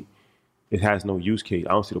see it has no use case.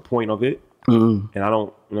 I don't see the point of it. And I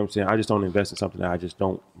don't, you know what I'm saying? I just don't invest in something that I just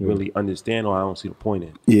don't really understand or I don't see the point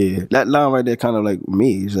in. Yeah, that line right there kind of like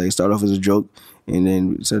me. It's like start off as a joke and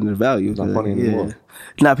then send the value. It's not funny anymore.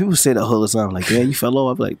 Now people say that all the time, like, "Yeah, you fell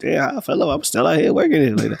off." I'm like, "Damn, I fell off. I'm still out here working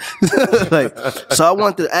it like that." Like, so I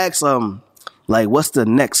wanted to ask, like, what's the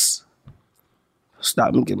next?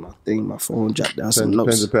 Stop me, get my thing, my phone, jot down some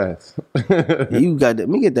notes. Pens and pads. You got that? Let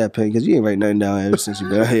me get that pen because you ain't write nothing down ever since you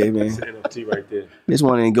been out here, man. It's an NFT right there. This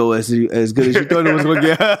one ain't go as good as you thought it was gonna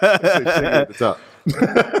get. At the top.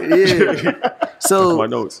 Yeah. So My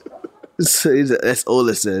notes. that's all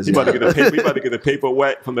it says. You about to get the paper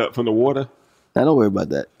wet from the water? Nah, don't worry about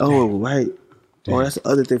that. Oh, right. Oh, that's the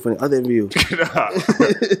other thing from the other interview.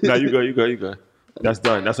 Nah, you go. That's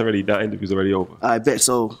done. That interview's already over. I bet.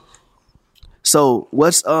 So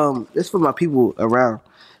what's this for my people around?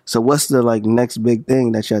 So what's the like next big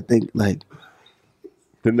thing that y'all think like?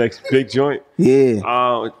 The next big joint.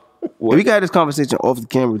 Yeah. We got this conversation off the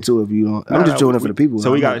camera too. If you don't, I'm just doing it for the people.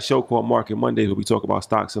 So we got a show called Market Mondays where we talk about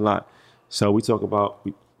stocks a lot. So we talk about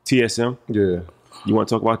TSM. Yeah. You want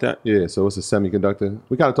to talk about that? Yeah, so it's a semiconductor.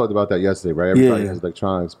 We kind of talked about that yesterday, right? Everybody Yeah. has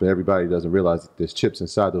electronics, but everybody doesn't realize that there's chips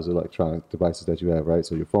inside those electronic devices that you have, right?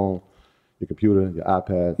 So your phone, your computer, your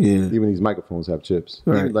iPad, even these microphones have chips.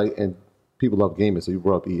 Right. Even and people love gaming, so you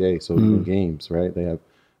brought up EA, so even games, right? They have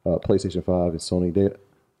PlayStation 5 and Sony.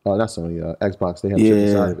 Xbox, they have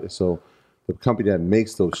chips inside of it. So the company that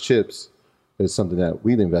makes those chips is something that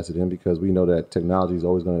we've invested in because we know that technology is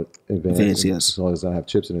always going to advance. Yes. It's always going to have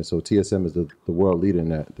chips in it. So TSM is the world leader in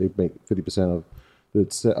that. They make 50% of the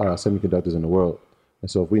semiconductors in the world.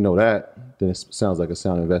 And so if we know that, then it sounds like a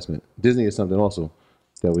sound investment. Disney is something also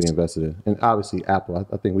that we invested in. And obviously Apple,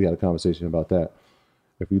 I think we had a conversation about that.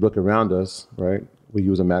 If we look around us, right, we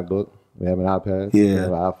use a MacBook, we have an iPad, we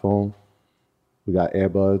have an iPhone, we got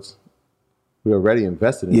earbuds. We already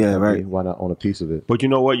invested in it. Right. Why not own a piece of it? But you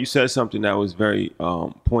know what? You said something that was very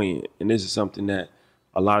poignant. And this is something that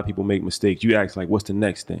a lot of people make mistakes. You ask, like, what's the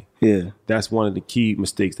next thing? Yeah. That's one of the key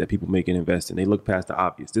mistakes that people make in investing. They look past the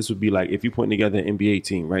obvious. This would be like if you're putting together an NBA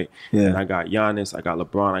team, right? Yeah. And I got Giannis, I got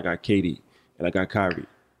LeBron, I got KD, and I got Kyrie.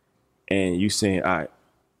 And you saying, all right,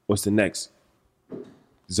 what's the next?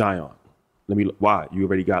 Zion. Why? You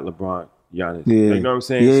already got LeBron, Giannis. Yeah. You know what I'm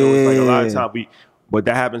saying? Yeah. So it's like a lot of time but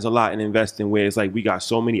that happens a lot in investing where it's like we got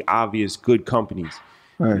so many obvious good companies.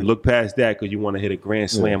 Right. You look past that because you want to hit a grand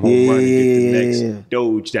slam home run and get the next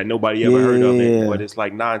Doge that nobody ever heard of. It. But it's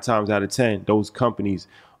like 9 times out of 10, those companies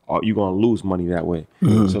you're gonna lose money that way.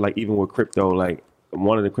 So like even with crypto, like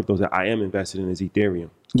one of the cryptos that I am invested in is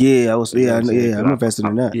Ethereum. Yeah, I'm invested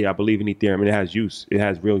in that. Yeah, I believe in Ethereum, and it has use. It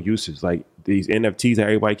has real uses. Like these NFTs that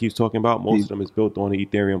everybody keeps talking about, most of them is built on the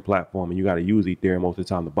Ethereum platform, and you got to use Ethereum most of the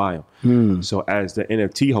time to buy them. So as the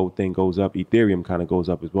NFT whole thing goes up, Ethereum kind of goes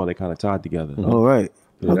up as well. They kind of tied together. All right.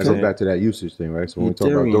 Yeah, that goes back to that usage thing, right? So when we talk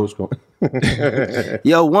about Dogecoin.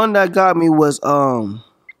 Yo, one that got me was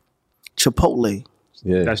Chipotle.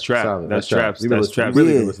 Yeah, That's Trap. solid. That's Trap's. That's Trap's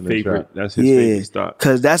really good listening to favorite. Trap. That's his favorite stock.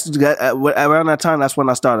 Because around that time, that's when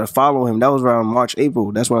I started following him. That was around March,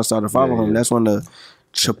 April. That's when I started following him. That's when the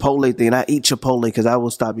Chipotle thing. I eat Chipotle because I will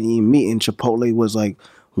stop eating meat, and Chipotle was like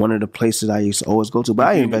one of the places I used to always go to. But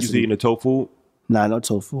I invested. You eating the tofu? Nah, no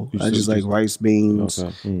tofu. I just like rice, beans,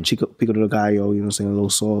 pico de gallo. You know what I'm saying? A little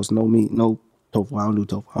sauce, no meat, no tofu. I don't do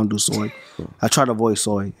tofu. I don't do soy. I try to avoid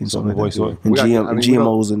soy and stuff like that. soy. And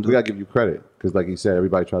GMOs and we gotta give you credit because, like you said,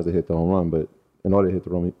 everybody tries to hit the home run, but in order to hit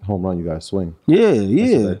the home run, you gotta swing. Yeah.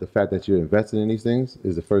 So the fact that you're investing in these things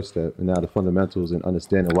is the first step, and now the fundamentals and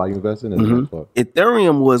understanding why you invest in is the next part.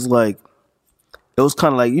 Ethereum was like, it was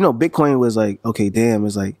kind of like, Bitcoin was like, okay, damn,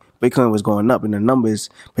 it's like Bitcoin was going up in the numbers,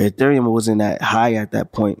 but Ethereum wasn't that high at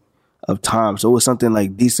that point of time. So it was something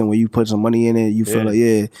like decent where you put some money in it, you feel like,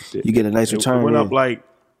 you get a nice return. It went up like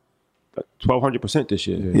 1,200% this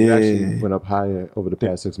year. It actually went up higher over the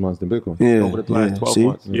past 6 months than Bitcoin. Over the last 12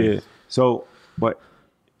 months. Yeah. So, but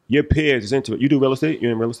your peers is into it. You do real estate?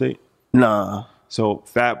 You're in real estate? Nah. So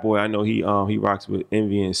Fat Boy, I know he rocks with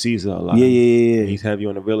Envy and Caesar a lot. Yeah. He's heavy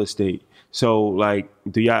on the real estate. So like,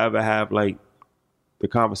 do y'all ever have like the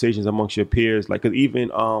conversations amongst your peers? Like, cause even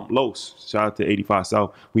Los, shout out to 85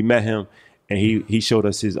 South, we met him and he showed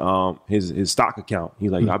us his stock account.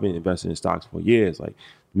 He's like, I've been investing in stocks for years. Like,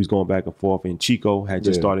 we was going back and forth, and Chico had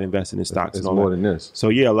just started investing in stocks. It's and all more that. than this. So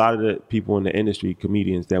yeah, a lot of the people in the industry,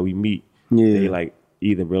 comedians that we meet, they like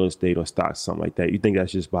either real estate or stocks, something like that. You think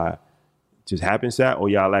that's just happenstance, or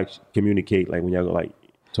y'all like communicate like when y'all go like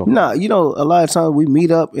talk? Nah, you know, a lot of times we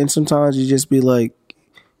meet up and sometimes you just be like,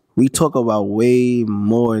 we talk about way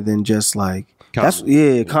more than just like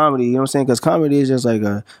comedy. Comedy. You know what I'm saying? Because comedy is just like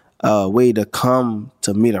a way to come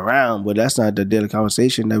to meet around, but that's not the daily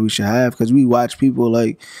conversation that we should have. Because we watch people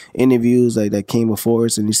like interviews like that came before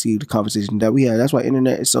us, and you see the conversation that we had. That's why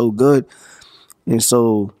internet is so good and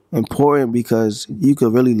so important, because you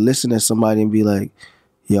could really listen to somebody and be like,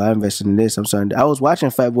 yo, I invested in this. I'm sorry. I was watching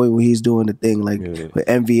Fat Boy when he's doing the thing like with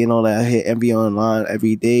Envy and all that. I hit Envy online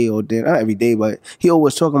every day, or not every day, but he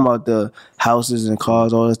always talking about the houses and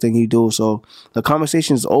cars, all this thing he do. So the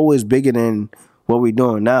conversation is always bigger than what we're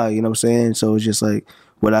doing now. You know what I'm saying? So it's just like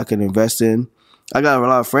what I can invest in. I got a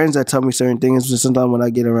lot of friends that tell me certain things. So sometimes when I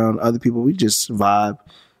get around other people, we just vibe.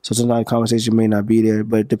 So sometimes the conversation may not be there,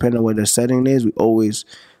 but depending on what the setting is, we always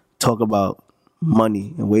talk about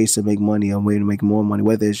money and ways to make money and ways to make more money,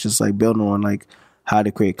 whether it's just like building on like how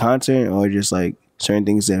to create content or just like certain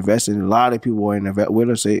things to invest in. A lot of people are in real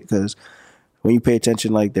estate, because when you pay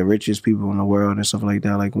attention, like the richest people in the world and stuff like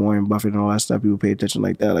that, like Warren Buffett and all that stuff, people pay attention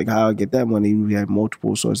like that, like how I get that money. We have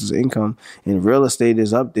multiple sources of income, and real estate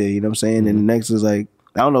is up there, you know what I'm saying? And the next is like,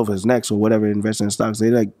 I don't know if it's next or whatever, investing in stocks. They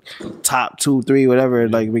like top 2, 3, whatever,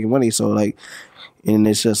 like making money. So like, and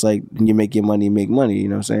it's just like, you make your money, make money, you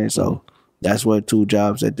know what I'm saying? So that's what 2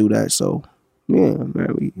 jobs that do that. So yeah,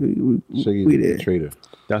 man, we there. Trader.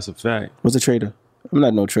 That's a fact. What's a trader? I'm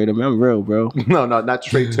not no trader, man. I'm real, bro. No, not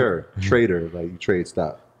trader. Trader, like you trade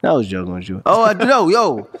stock. That was joking with you. Oh, I know,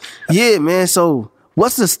 yo. Yeah, man. So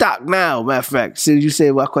what's the stock now, matter of fact? Since you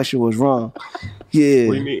said my question was wrong. Yeah.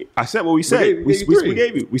 What do you mean? I said what we said. We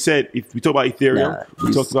gave you. We said, if we talk about Ethereum,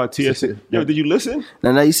 we talked about TSM. Yo, did you listen?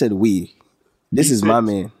 No, you said we. This is my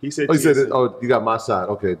man. He said, you got my side.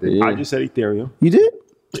 Okay. Yeah. I just said Ethereum. You did?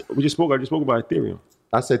 I just spoke about Ethereum.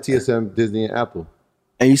 I said TSM, Disney, and Apple.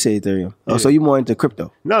 And you say Ethereum. Oh, so you more into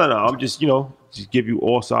crypto? No. I'm just, just give you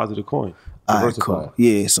all sides of the coin. All right, cool.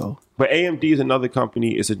 Yeah, so. But AMD is another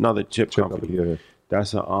company. It's another chip company. Yeah.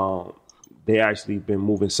 That's they actually been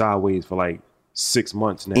moving sideways for like 6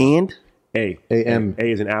 months now. And? A-M.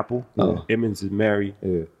 A is in Apple. Oh. Emmons is Mary.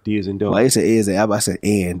 Yeah. D is in Dog. Well, I said A is in Apple. I said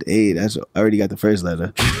and. A, I already got the first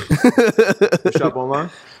letter. You shop online?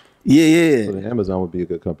 Yeah. So then Amazon would be a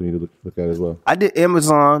good company to look at as well. I did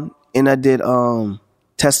Amazon and I did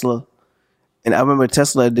Tesla. And I remember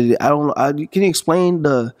Tesla did it. I don't know. Can you explain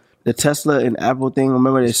the Tesla and Apple thing?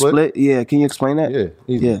 Remember they split? Yeah. Can you explain that? Yeah.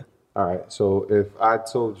 Easy. Yeah. All right. So if I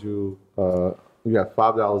told you you got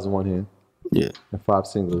 $5 in one hand, yeah, and 5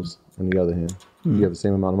 singles in the other hand, you have the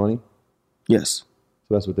same amount of money? Yes.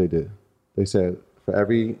 So that's what they did. They said for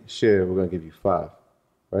every share we're going to give you 5,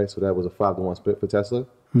 right? So that was a 5-to-1 split for Tesla.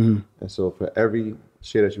 Mm-hmm. And so for every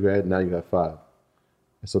share that you had, now you have 5.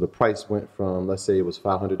 And so the price went from, let's say it was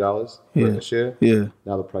 $500 per share. Yeah.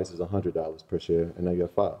 Now the price is $100 per share, and now you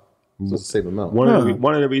have 5. So it's the same amount. One of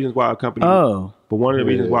the reasons why a company,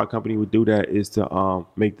 why a company would do that is to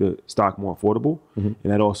make the stock more affordable, and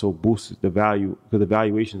that also boosts the value, because the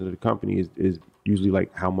valuations of the company is usually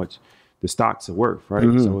like how much the stocks are worth,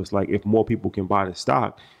 right? So it's like if more people can buy the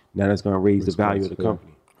stock, now that's going to raise the value of the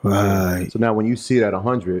company. Right. So now when you see it at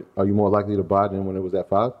 100, are you more likely to buy than when it was at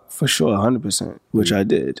 5? For sure, 100%, which I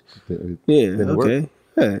did. Yeah, okay.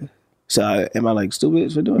 Yeah. So am I like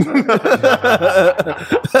stupid for doing that?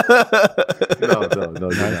 No,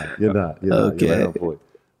 you're not. Okay. You're right on point.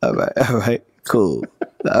 All right, cool.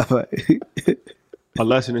 All right. A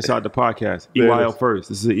lesson inside the podcast. EYL first.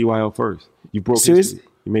 This is an EYL first. You broke Seriously?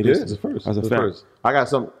 history. You made It's history. the first. That's a It's fact. first. I got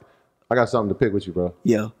something to pick with you, bro.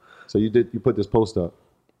 Yo. So you put this post up,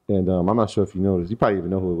 and I'm not sure if you noticed. You probably even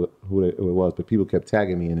know who it was, but people kept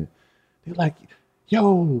tagging me in it. They're like,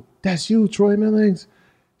 "Yo, that's you, Troy Millings.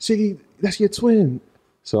 Shiggy, that's your twin."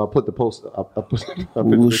 So I put the post. I put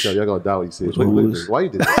the picture up. Y'all gonna die when you see it. Wait. Why you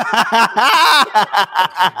did that?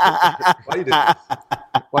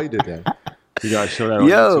 Why you did that? You gotta show that on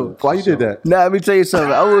Yo. YouTube. Why you did that? Nah, let me tell you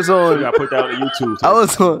something. I was You on. gotta put that on YouTube. I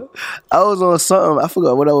was on something. I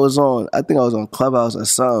forgot what I was on. I think I was on Clubhouse or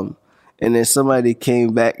something. And then somebody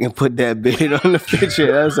came back and put that bit on the picture.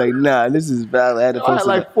 And I was like, nah, this is valid. I had to I had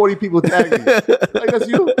like 40 people tagging me. Like, that's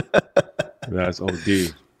you. That's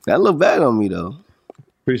OD. That look bad on me though.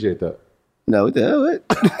 Appreciate that. No, what the hell? What?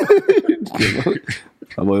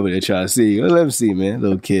 I'm over there trying to see. Let me see, man.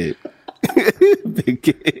 Little kid. Big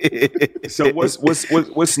kid. So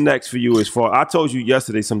what's next for you? As far I told you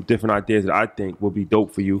yesterday, some different ideas that I think would be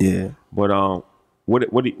dope for you. Yeah. But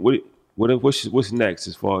what's next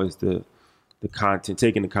as far as the content,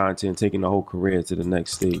 taking the whole career to the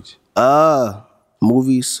next stage?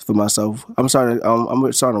 Movies for myself. I'm starting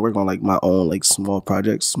to work on like my own like small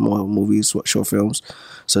projects, small movies, short films.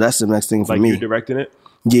 So that's the next thing for me. Like you directing it?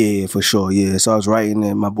 Yeah, for sure. Yeah. So I was writing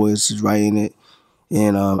it. My boys is writing it.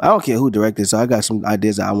 And I don't care who directed it. So I got some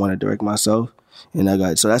ideas that I want to direct myself. And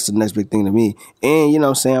so that's the next big thing to me. And you know what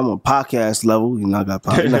I'm saying? I'm on podcast level. You know, I got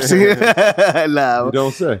podcast. You know what I'm saying? Nah. You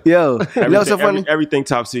don't say. Yo, you know what's so funny? Everything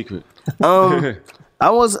top secret. I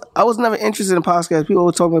was never interested in podcasts. People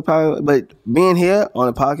always talk about but being here on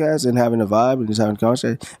a podcast and having a vibe and just having a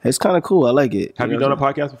conversation, it's kind of cool. I like it. Have you done a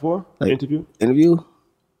podcast before? Like, Interview?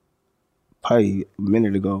 Probably a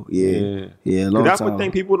minute ago. Yeah, long that's time. one thing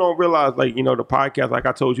people don't realize. Like, you know, the podcast, like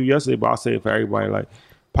I told you yesterday, but I'll say it for everybody. Like,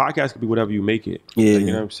 podcast could be whatever you make it. Yeah. Like, you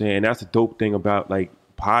know what I'm saying? And that's the dope thing about like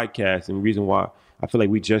podcasts, and the reason why I feel like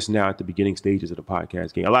we just now at the beginning stages of the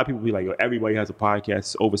podcast game. A lot of people be like, yo, everybody has a podcast,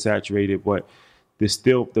 it's oversaturated, but there's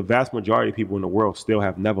still the vast majority of people in the world still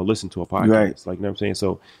have never listened to a podcast. Right. Like, you know what I'm saying?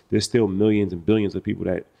 So there's still millions and billions of people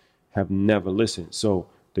that have never listened. So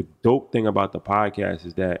the dope thing about the podcast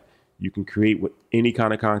is that you can create with any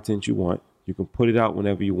kind of content you want. You can put it out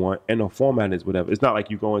whenever you want, and the format is whatever. It's not like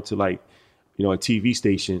you go into like, you know, a TV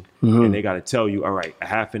station and they got to tell you, all right, a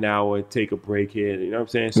half an hour, take a break here. You know what I'm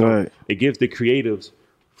saying? So it gives the creatives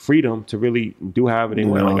freedom to really do however they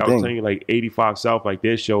want. Like I was telling you, like 85 South, like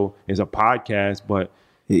their show is a podcast, but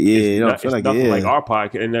it's nothing like our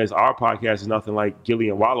podcast. And our podcast is nothing like Gilly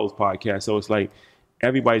and Wallow's podcast. So it's like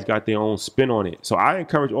everybody's got their own spin on it. So I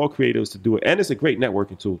encourage all creators to do it. And it's a great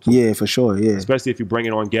networking tool too. Yeah, for sure. Yeah. Especially if you bring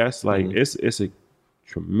it on guests. Like it's a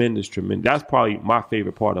tremendous. That's probably my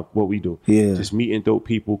favorite part of what we do. Yeah. Just meeting dope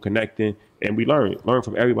people, connecting, and we learn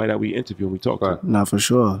from everybody that we interview and we talk to. Nah, for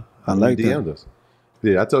sure. I like that. DM'd us.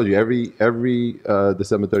 Yeah, I told you every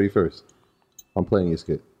December 31st, I'm playing your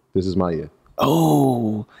skit. This is my year.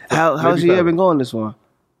 Oh, how's your year been going this far?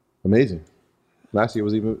 Amazing. Last year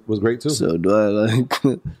was great too. So do I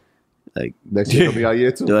like next year will be our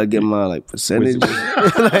year too? Do I get my like percentage, like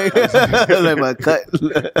my cut?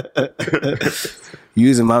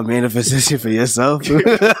 Using my manifestation for yourself. Cut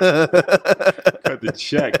the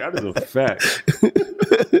check. That is a fact.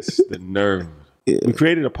 It's the nerve. Yeah. We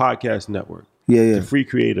created a podcast network. Yeah. To free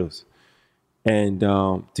creatives and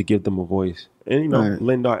to give them a voice and, you know,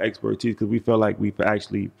 lend our expertise, because we feel like we've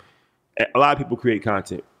actually, a lot of people create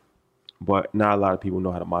content, but not a lot of people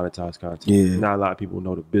know how to monetize content. Yeah. Not a lot of people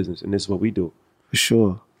know the business, and this is what we do. For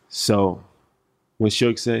sure. So what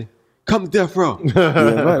Suge say? Come to Death Row.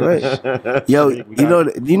 Yeah, right. Yo,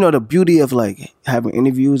 you know the beauty of like having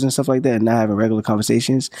interviews and stuff like that and not having regular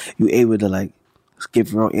conversations, you able to like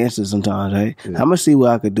skip wrong answers sometimes, right? Yeah. I'm gonna see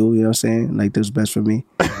what I could do, you know what I'm saying? Like this best for me.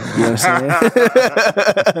 You know what I'm saying?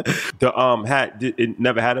 The hat, it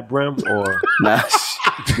never had a brim or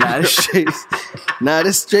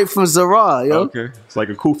this straight from Zara, yo. Okay. It's like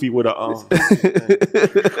a kufi with a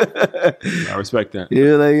I respect that.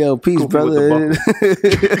 Yeah, like yo, peace, brother.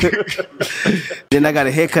 Then I got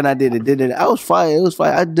a haircut, I did it. I was fire. It was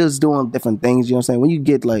fire. I just doing different things, you know what I'm saying? When you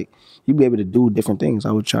get like you be able to do different things.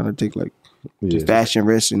 I was trying to take like fashion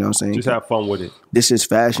risks, you know what I'm saying? Just have fun with it. This is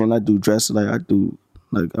fashion. I do dress like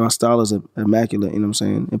my style is immaculate, you know what I'm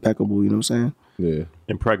saying? Impeccable, you know what I'm saying? Yeah.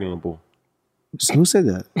 Impregnable. Who said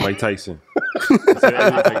that? Mike Tyson.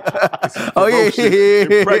 Oh yeah.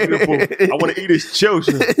 Impregnable. I want to eat his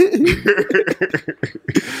children.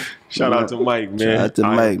 Shout out to Mike, man. Shout out to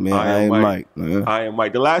Mike, man. I am Mike. Man. I am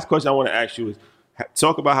Mike. The last question I want to ask you is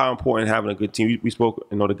talk about how important having a good team. We spoke,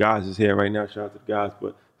 you know, the guys is here right now. Shout out to the guys,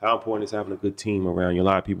 but how important is having a good team around you? A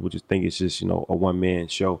lot of people just think it's just, you know, a one-man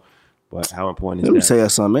show. But how important is that? Let me tell you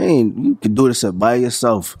something, man. You can do this by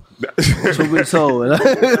yourself. Truth be told.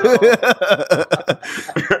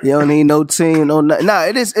 You don't need no team, no nothing. Nah,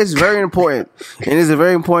 it's very important. And it's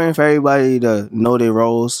very important for everybody to know their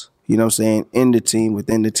roles, you know what I'm saying, in the team,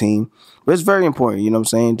 within the team. But it's very important, you know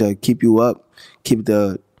what I'm saying, to keep you up, keep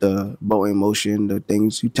the boat in motion, the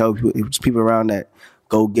things you tell people. It's people around that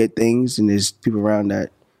go get things, and there's people around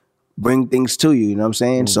that bring things to you, you know what I'm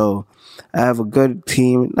saying? So I have a good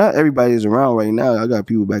team. Not everybody is around right now. I got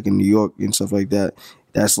people back in New York and stuff like that.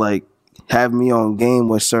 That's like have me on game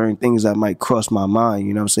with certain things that might cross my mind,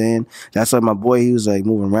 you know what I'm saying? That's like my boy, he was like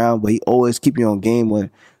moving around, but he always keep me on game with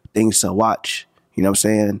things to watch, You know what I'm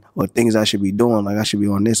saying? Or things I should be doing. Like I should be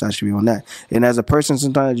on this, I should be on that. And as a person,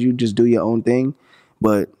 sometimes you just do your own thing.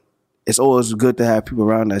 But it's always good to have people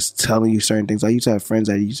around that's telling you certain things. I used to have friends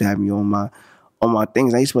that used to have me on my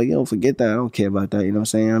things. I used to be like, yo, forget that. I don't care about that. You know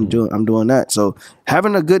what I'm saying? I'm doing that. So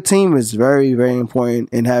having a good team is very, very important.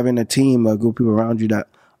 And having a team, a group of people around you that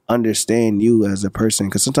understand you as a person.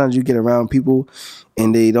 Because sometimes you get around people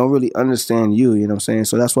and they don't really understand you. You know what I'm saying?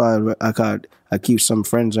 So that's why I keep some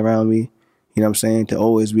friends around me. You know what I'm saying? To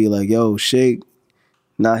always be like, yo, Shake,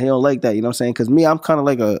 nah, he don't like that. You know what I'm saying? Because me, I'm kind of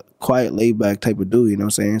like a quiet, laid-back type of dude. You know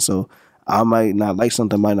what I'm saying? So I might not like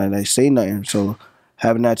something, might not like say nothing. So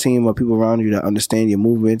having that team of people around you that understand your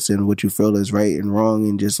movements and what you feel is right and wrong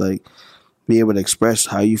and just like be able to express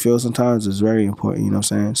how you feel sometimes is very important. You know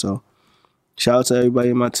what I'm saying? So shout out to everybody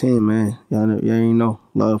in my team, man. Y'all already know.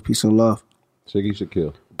 Love, peace, and love. Shiggy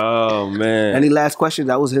Shaquille. Oh, man. Any last questions?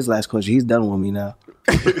 That was his last question. He's done with me now.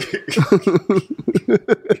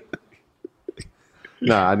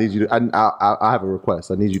 Nah, I need you to. I have a request.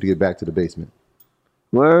 I need you to get back to the basement.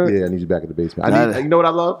 Word? Yeah, I need you back in the basement. You know what I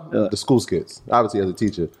love? The school skits. Obviously, as a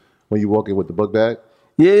teacher, when you walk in with the book bag,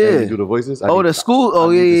 and you do the voices. The school. Oh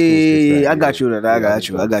yeah. I got you. I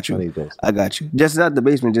got you. Just not the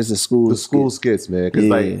basement, just the school. The school skits, man. Because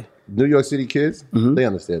like New York City kids, they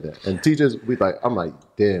understand that, and teachers, I'm like,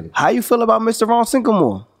 damn. How you feel about Mr. Ron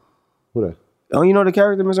Sycamore? Who that? Oh, you know the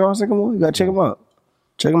character, Mr. Ron Sycamore? You gotta check him out.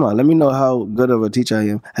 Check him out. Let me know how good of a teacher I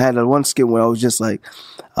am. I had one skit where I was just like,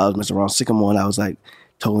 I was Mr. Ron Sycamore, and I was like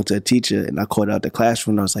talking to a teacher, and I called out the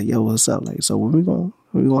classroom. And I was like, "Yo, what's up? Like, so when we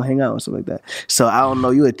gonna hang out and stuff like that?" So I don't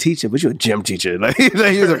know. You a teacher, but you a gym teacher. Like he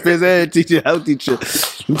was a phys ed teacher, health teacher.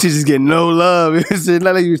 Them teachers get no love. It's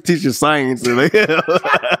not like you was teaching science. Like, you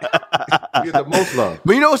get the most love.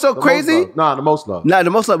 But you know what's so crazy? The most love. Nah,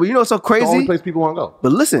 the most love. But you know what's so crazy? The only place people want to go.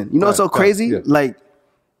 But listen, you know what's so crazy? Yeah. Like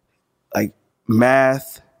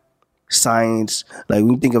math, science, like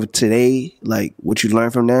when you think of today, like what you learn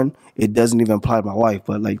from them, it doesn't even apply to my life.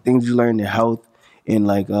 But like things you learn in health and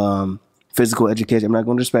like physical education. I'm not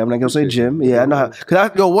going to disrespect. I'm not going to say gym. Yeah, I know how.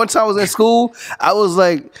 Cause one time I was in school, I was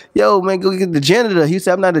like, "Yo, man, go get the janitor." He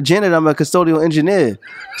said, "I'm not a janitor. I'm a custodial engineer."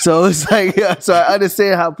 So it's like, so I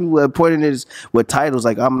understand how people are important is with titles.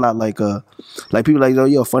 Like I'm not like people like, "Oh,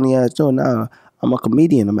 you're a funny ass." No, nah, I'm a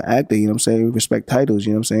comedian. I'm an actor. You know what I'm saying? We respect titles.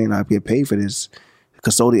 You know what I'm saying? I get paid for this.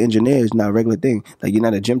 Custodial engineer is not a regular thing. Like you're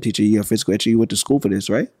not a gym teacher. You're a physical educator. You went to school for this,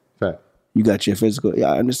 right? Fact. You got your physical.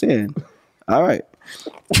 Yeah, I understand. All right.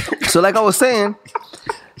 So like I was saying,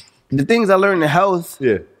 the things I learned in health,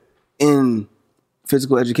 in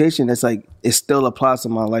physical education, it's like it still applies to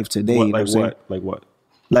my life today. What, you know like what? Like what?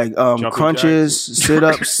 Like crunches,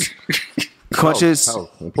 sit-ups, crunches.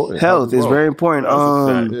 Health is very important.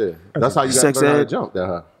 That's how you got to learn how to jump that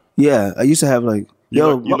high. Yeah, I used to have like you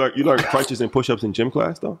learn crunches and push-ups in gym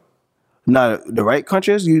class though. Nah, the right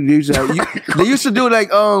crunches. They used to do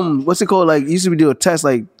like what's it called? Like used to do a test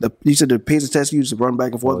like you said the pace of test. You used to run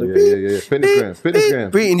back and forth. Fitness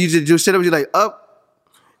gram. And you just do sit up. You like up,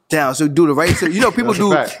 down. So do the right. So you know people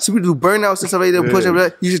do burnouts and stuff like that. Push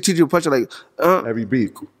up. You should teach you a punch like every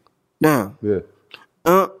beat down.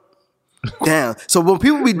 Down. So when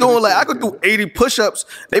people be doing like I could do 80 push-ups,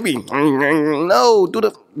 they be no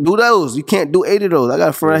do those. You can't do 80 of those. I got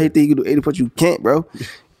a friend I hate that you can do 80 push. You can't, bro.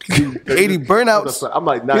 80 burnouts. I'm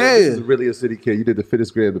like, nah, this is really a city kid. You did the fitness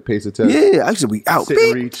grade, the pace of test. Yeah, I used to be out. Sit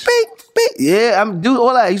and reach. Yeah, I'm doing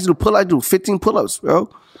all that. I used to do 15 pull-ups, bro.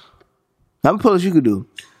 How many pull-ups you could do?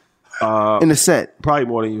 In a set? Probably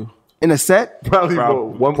more than you. In a set? Probably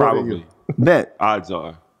more than you. Bet. Odds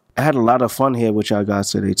are. I had a lot of fun here with y'all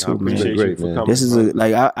guys today too, man. Great, man. This is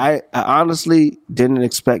I honestly didn't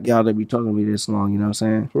expect y'all to be talking to me this long. You know what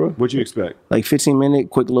I'm saying? What'd you expect? Like 15-minute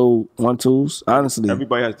quick little 1-2s. Honestly,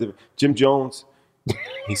 everybody has different. Jim Jones,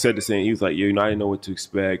 he said the same. He was like, "Yo, I didn't know what to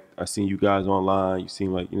expect. I seen you guys online. You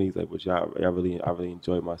seem like he's like, but y'all, I really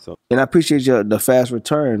enjoyed myself." And I appreciate the fast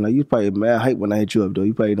return. Like you probably mad hype when I hit you up though.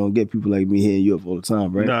 You probably don't get people like me hitting you up all the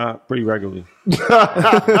time, right? Nah, pretty regularly.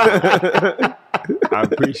 I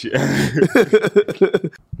appreciate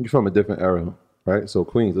it. You're from a different era, right? So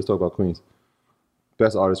Queens, let's talk about Queens.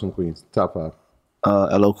 Best artist from Queens, top 5.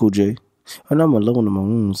 LL Cool J. I know I'm alone in my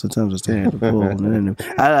room. Sometimes I stay at the pool.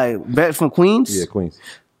 I like bet from Queens. Yeah, Queens.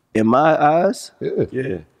 In my eyes,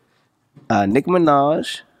 yeah. Nicki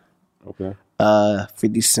Minaj. Okay.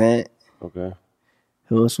 50 Cent. Okay.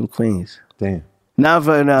 Who else from Queens? Damn.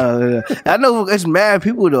 I know it's mad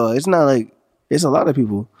people though. It's not like it's a lot of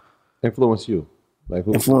people. Influence you. Like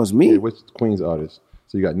who influence me? Yeah, which Queens artist?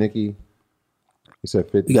 So you got Nicki. You said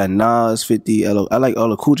 50. You got Nas, 50. I like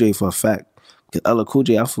LL Cool J for a fact. LL Cool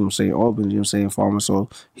J, I'm from St. Albans, you know what I'm saying, Farmer, so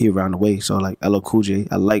he around the way. So like LL Cool J,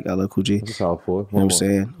 I like LL Cool J. That's how for. You know what I'm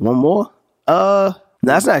saying? One more? No,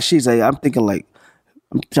 that's not she's like, I'm thinking like,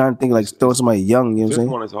 I'm trying to think like throwing somebody young, you know what I'm This saying?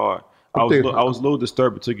 one is hard. I was a little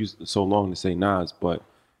disturbed it took you so long to say Nas, but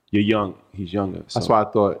you're young. He's younger. So. That's why I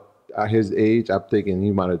thought at his age, I'm thinking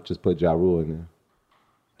he might have just put Ja Rule in there.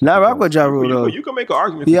 Nah, I rock with Ja Rule though. You can make an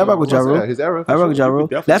argument. Yeah, I for rock with Ja Rule. Yeah, his era. I rock with Ja Rule.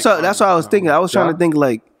 That's what I was thinking. I was trying to think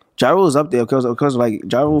like Ja Rule's up there because like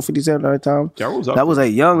Ja Rule 50 Cent at that time. Ja Rule's up that was there.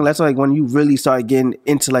 like young. That's like when you really started getting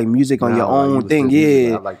into like music on your Nah, own like, thing. he was Yeah.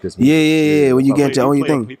 like, I like this music. Yeah. When you get into your own He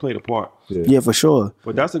thing. He played a part. Yeah, for sure.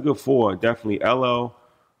 But that's a good 4. Definitely LL,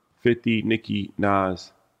 50, Nicki,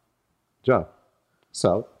 Nas. Ja.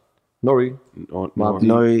 South. Nori. Mobb Deep.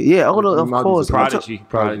 No, yeah, of course. Prodigy.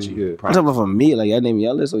 Yeah. I'm talking about from me, like y'all name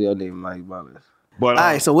y'all list or y'all name my list. But All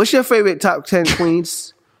right, so what's your favorite top 10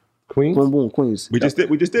 queens? Queens? Boom, boom, queens. we just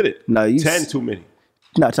did it. No, you 10 too many.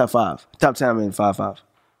 Not top 5. Top 10, I mean 5.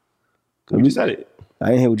 We just said it. I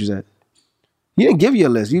didn't hear what you said. You didn't give your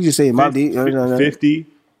list. You just say Mobb Deep. 50.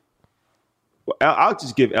 Well, I'll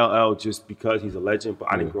just give LL just because he's a legend,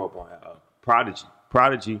 but I didn't grow up on LL.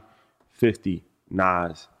 Prodigy, 50,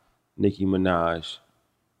 Nas, Nicki Minaj,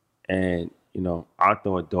 and I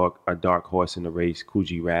throw a dark horse in the race, Kool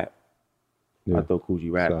G Rap. Yeah. I throw Kool G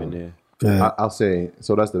Rap in there. Yeah. I'll say,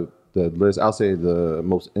 so that's the list. I'll say the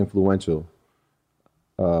most influential,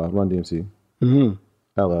 Run DMC,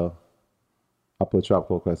 LL. I'll put Tribe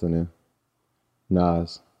Called Quest in there,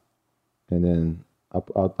 Nas, and then I'll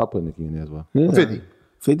put Nicki in there as well. Yeah. 50.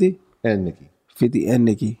 50? And Nicki. 50 and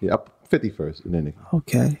Nicki. Yeah, 50 first and then Nicki.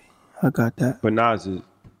 Okay, I got that. But Nas is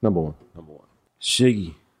Number one.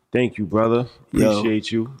 Shiggy. Thank you, brother. Yo.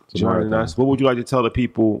 Appreciate you a joining marathon. us. What would you like to tell the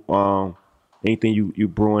people? Anything you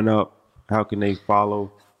brewing up? How can they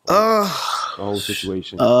follow the whole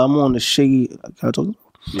situation? I'm on the Shiggy. Can I talk?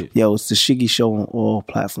 Yeah. Yo, it's the Shiggy Show on all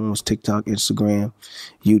platforms: TikTok, Instagram,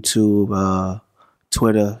 YouTube,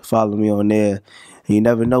 Twitter. Follow me on there. And you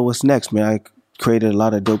never know what's next, man. I created a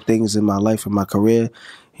lot of dope things in my life and my career.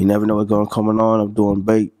 You never know what's going coming on. I'm doing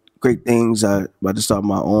great things. I about to start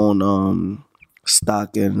my own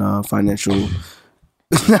stock and financial.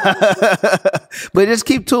 But just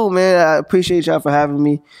keep tuned, man. I appreciate y'all for having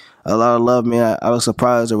me. A lot of love, man. I was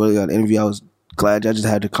surprised I really got an interview. I was glad I just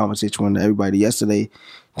had the conversation with everybody yesterday.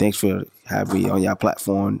 Thanks for having me on your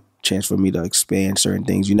platform. Chance for me to expand certain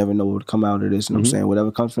things. You never know what will come out of this. You know what I'm saying?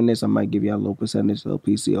 Whatever comes from this, I might give y'all a low percentage,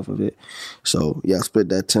 LPC off of it. So, yeah, split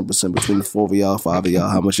that 10% between the 4 of y'all, 5 of y'all.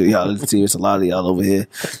 How much of y'all see? It's a lot of y'all over here.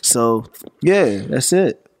 So, yeah, that's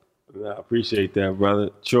it. I appreciate that,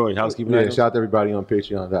 brother. Troy, housekeeping. Yeah, items? shout out to everybody on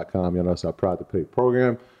patreon.com. You know, it's our Proud to Pay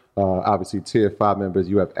program. Obviously, tier 5 members,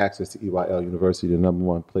 you have access to EYL University, the number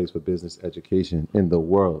one place for business education in the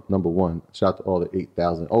world. Number one. Shout out to all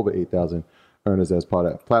the over 8,000 earners as part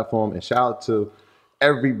of that platform. And shout out to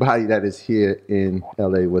everybody that is here in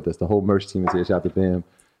LA with us. The whole merch team is here. Shout out to Bam.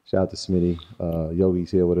 Shout out to Smitty.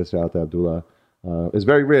 Yogi's here with us. Shout out to Abdullah. It's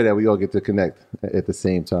very rare that we all get to connect at the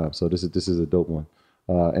same time. So this is a dope one.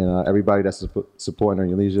 And everybody that's supporting Earn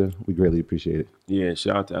Your Leisure, we greatly appreciate it. Yeah,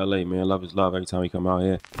 shout out to LA, man. Love is love every time we come out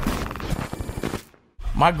here.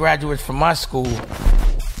 My graduates from my school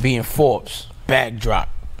being Forbes, bag drop.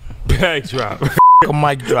 Bag drop. A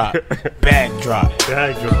mic drop, bag drop.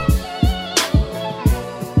 Bag drop.